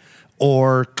Monday,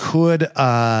 or should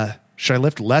I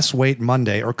lift less weight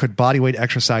Monday, or could body weight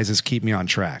exercises keep me on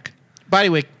track? Body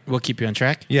weight will keep you on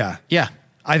track. Yeah. Yeah.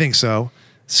 I think so.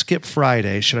 Skip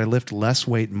Friday. Should I lift less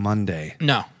weight Monday?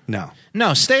 No.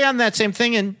 No, stay on that same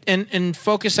thing and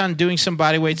focus on doing some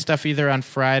body weight stuff either on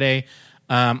Friday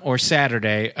or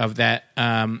Saturday of that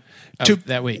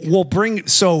that week.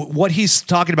 So what he's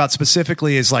talking about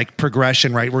specifically is like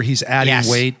progression, right? Where he's adding Yes.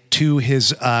 weight to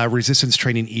his resistance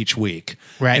training each week.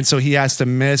 Right. And so he has to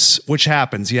miss, which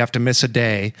happens. You have to miss a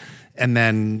day. And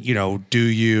then, do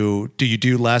you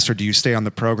do less, or do you stay on the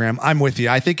program? I'm with you.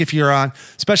 I think if you're on,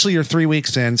 especially you're 3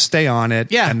 weeks in, stay on it.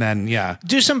 Yeah. And then,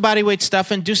 Do some body weight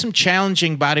stuff and do some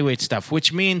challenging body weight stuff,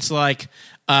 which means like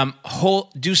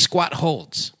do squat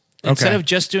holds. Instead Okay. of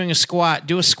just doing a squat,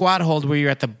 do a squat hold where you're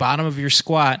at the bottom of your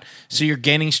squat, so you're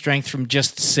gaining strength from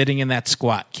just sitting in that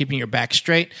squat, keeping your back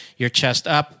straight, your chest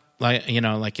up, like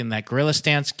in that gorilla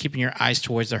stance, keeping your eyes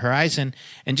towards the horizon,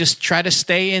 and just try to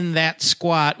stay in that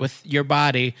squat with your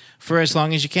body for as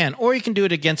long as you can. Or you can do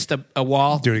it against a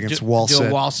wall. Do it against a wall do sit.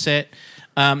 a wall sit,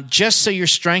 just so you're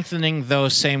strengthening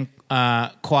those same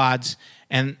quads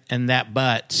and that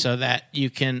butt, so that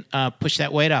you can push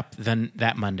that weight up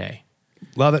that Monday.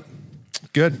 love it.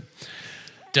 Good.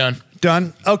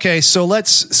 Done. Okay. So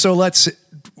let's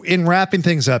in wrapping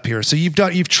things up here. So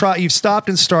you've stopped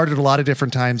and started a lot of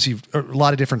different times. You've tried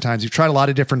a lot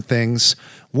of different things.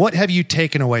 What have you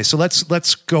taken away? So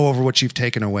let's go over what you've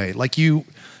taken away. Like you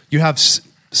have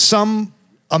some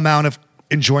amount of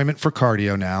enjoyment for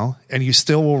cardio now, and you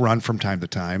still will run from time to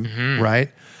time,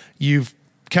 right? You've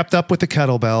kept up with the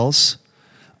kettlebells.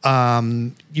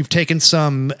 You've taken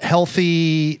some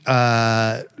healthy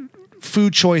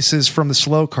food choices from the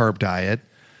slow carb diet.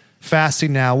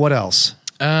 Fasting now. What else?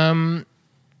 I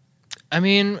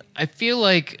mean, I feel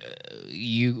like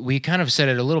we kind of said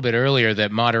it a little bit earlier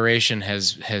that moderation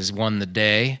has won the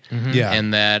day. Yeah.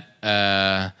 And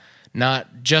that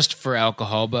not just for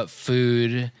alcohol, but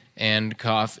food and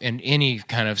coffee and any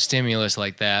kind of stimulus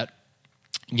like that,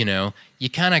 you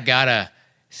kind of gotta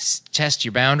test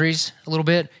your boundaries a little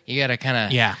bit. You gotta kind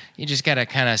of, you just gotta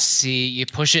kind of you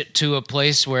push it to a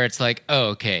place where it's like, oh,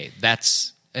 okay,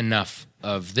 that's enough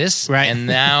of this. Right. And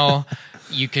now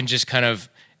you can just kind of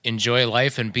enjoy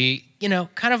life and be,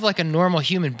 kind of like a normal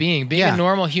human being. Being a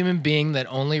normal human being that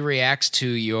only reacts to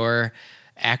your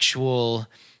actual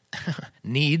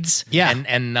needs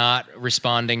and not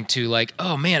responding to like,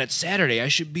 oh man, it's Saturday, I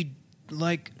should be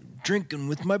like drinking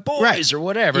with my boys or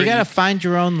whatever. You got to find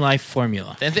your own life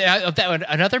formula.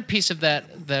 Another piece of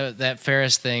that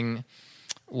Ferris thing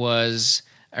was,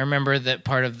 I remember that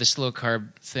part of the slow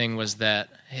carb thing was that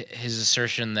his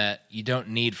assertion that you don't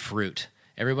need fruit.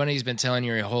 Everybody's been telling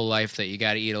you your whole life that you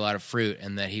got to eat a lot of fruit,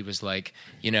 and that he was like,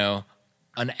 an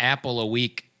apple a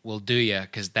week will do you,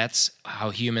 because that's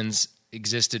how humans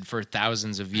existed for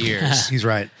thousands of years. He's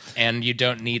right. And you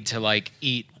don't need to like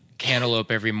eat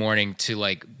cantaloupe every morning to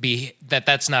like be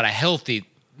that's not a healthy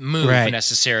move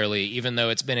necessarily, even though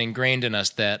it's been ingrained in us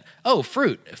that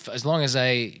fruit, as long as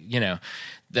I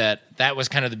that was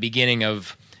kind of the beginning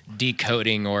of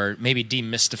decoding or maybe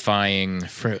demystifying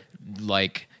fruit.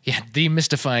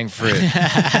 Demystifying fruit.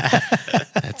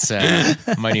 That's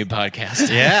my new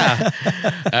podcast.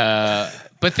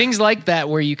 But things like that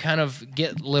where you kind of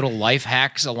get little life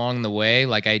hacks along the way.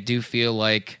 Like I do feel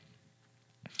like,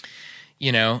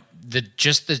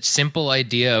 the simple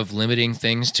idea of limiting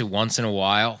things to once in a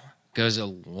while goes a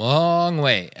long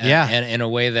way. And in a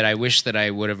way that I wish that I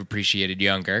would have appreciated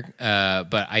younger.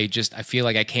 But I feel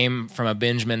like I came from a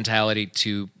binge mentality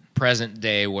to present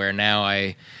day where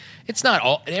now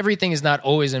everything is not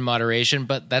always in moderation,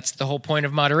 but that's the whole point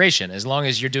of moderation. As long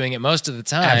as you're doing it most of the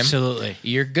time, absolutely,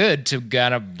 you're good to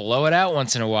kind of blow it out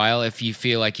once in a while if you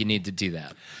feel like you need to do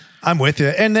that. I'm with you.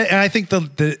 And I think a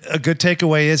good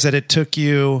takeaway is that it took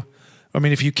you,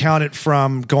 if you count it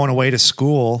from going away to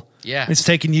school, it's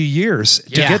taken you years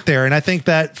to get there. And I think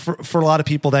that for a lot of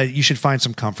people that you should find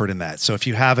some comfort in that. So if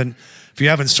you haven't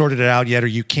sorted it out yet, or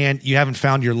you haven't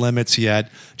found your limits yet,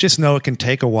 just know it can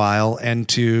take a while, and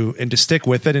to stick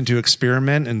with it and to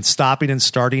experiment, and stopping and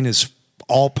starting is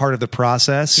all part of the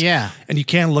process. Yeah. And you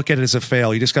can't look at it as a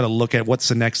fail. You just got to look at what's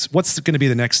going to be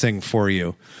the next thing for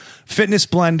you. Fitness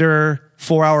Blender,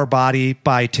 4 Hour Body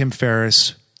by Tim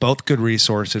Ferriss. Both good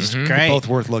resources. Great. Both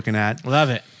worth looking at. Love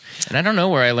it. And I don't know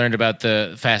where I learned about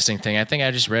the fasting thing. I think I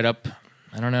just read up.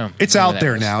 I don't know. It's Where out that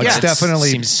there was. now. Yeah. It's definitely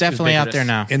Seems Definitely out ubiquitous. there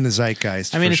now. in the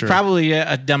zeitgeist. I mean, for it's sure. probably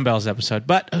a Dumbbells episode,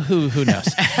 but who knows?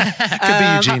 Could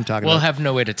be Eugene talking We'll about it. have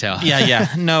no way to tell. Yeah,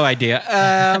 no idea.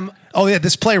 Oh, yeah,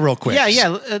 this play real quick. Let's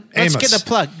Amos. get a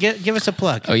plug. Give us a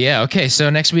plug. Oh yeah. Okay. So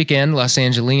next weekend, Los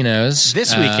Angelinos.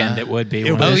 This weekend it would be.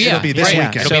 It'll be- Oh yeah. It'll be this Right.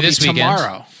 weekend. It'll So be this weekend.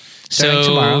 tomorrow. So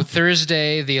tomorrow.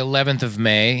 Thursday, the 11th of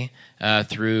May,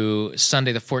 through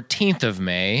Sunday, the 14th of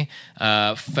May,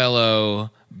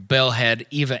 fellow bellhead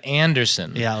Eva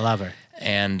Anderson. Yeah, I love her.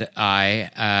 And I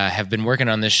have been working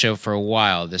on this show for a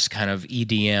while, this kind of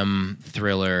EDM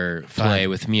thriller play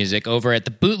with music over at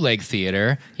the Bootleg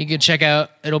Theater. You can check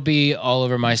out, it'll be all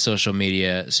over my social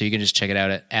media, so you can just check it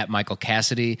out at Michael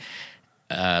Cassady.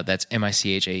 That's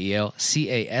MichaelCassady.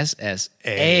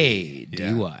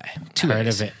 Two Heard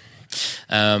A's. of it.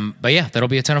 But yeah, that'll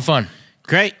be a ton of fun.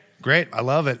 Great. Great. I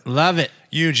love it. Love it.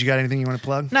 Huge. You got anything you want to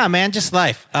plug? No, man, just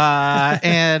life.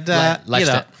 And Life's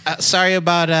you know, it. sorry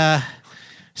about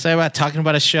talking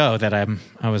about a show that I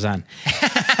was on.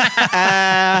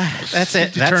 That's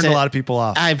it. You That's turned it. a lot of people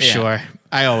off. I'm sure.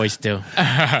 I always do.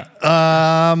 No,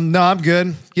 I'm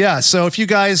good. Yeah. So if you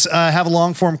guys have a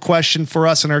long form question for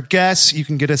us and our guests, you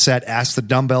can get us at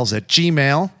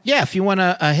askthedumbbells@gmail. Yeah, if you want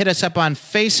to hit us up on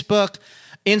Facebook,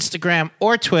 Instagram,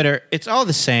 or Twitter, it's all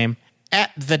the same.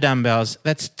 At the Dumbbells.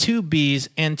 That's 2 B's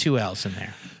and 2 L's in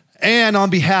there. And on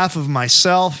behalf of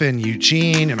myself and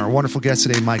Eugene and our wonderful guest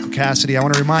today, Michael Cassady, I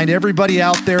want to remind everybody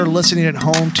out there listening at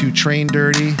home to train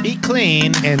dirty Eat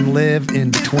clean. and live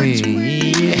in between.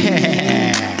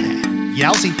 Yeah.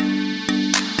 Yowzy.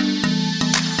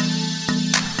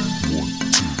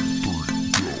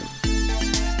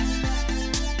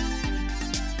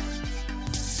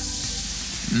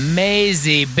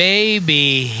 Maisie,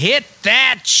 baby, hit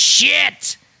that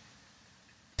shit!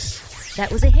 That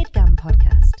was a headgum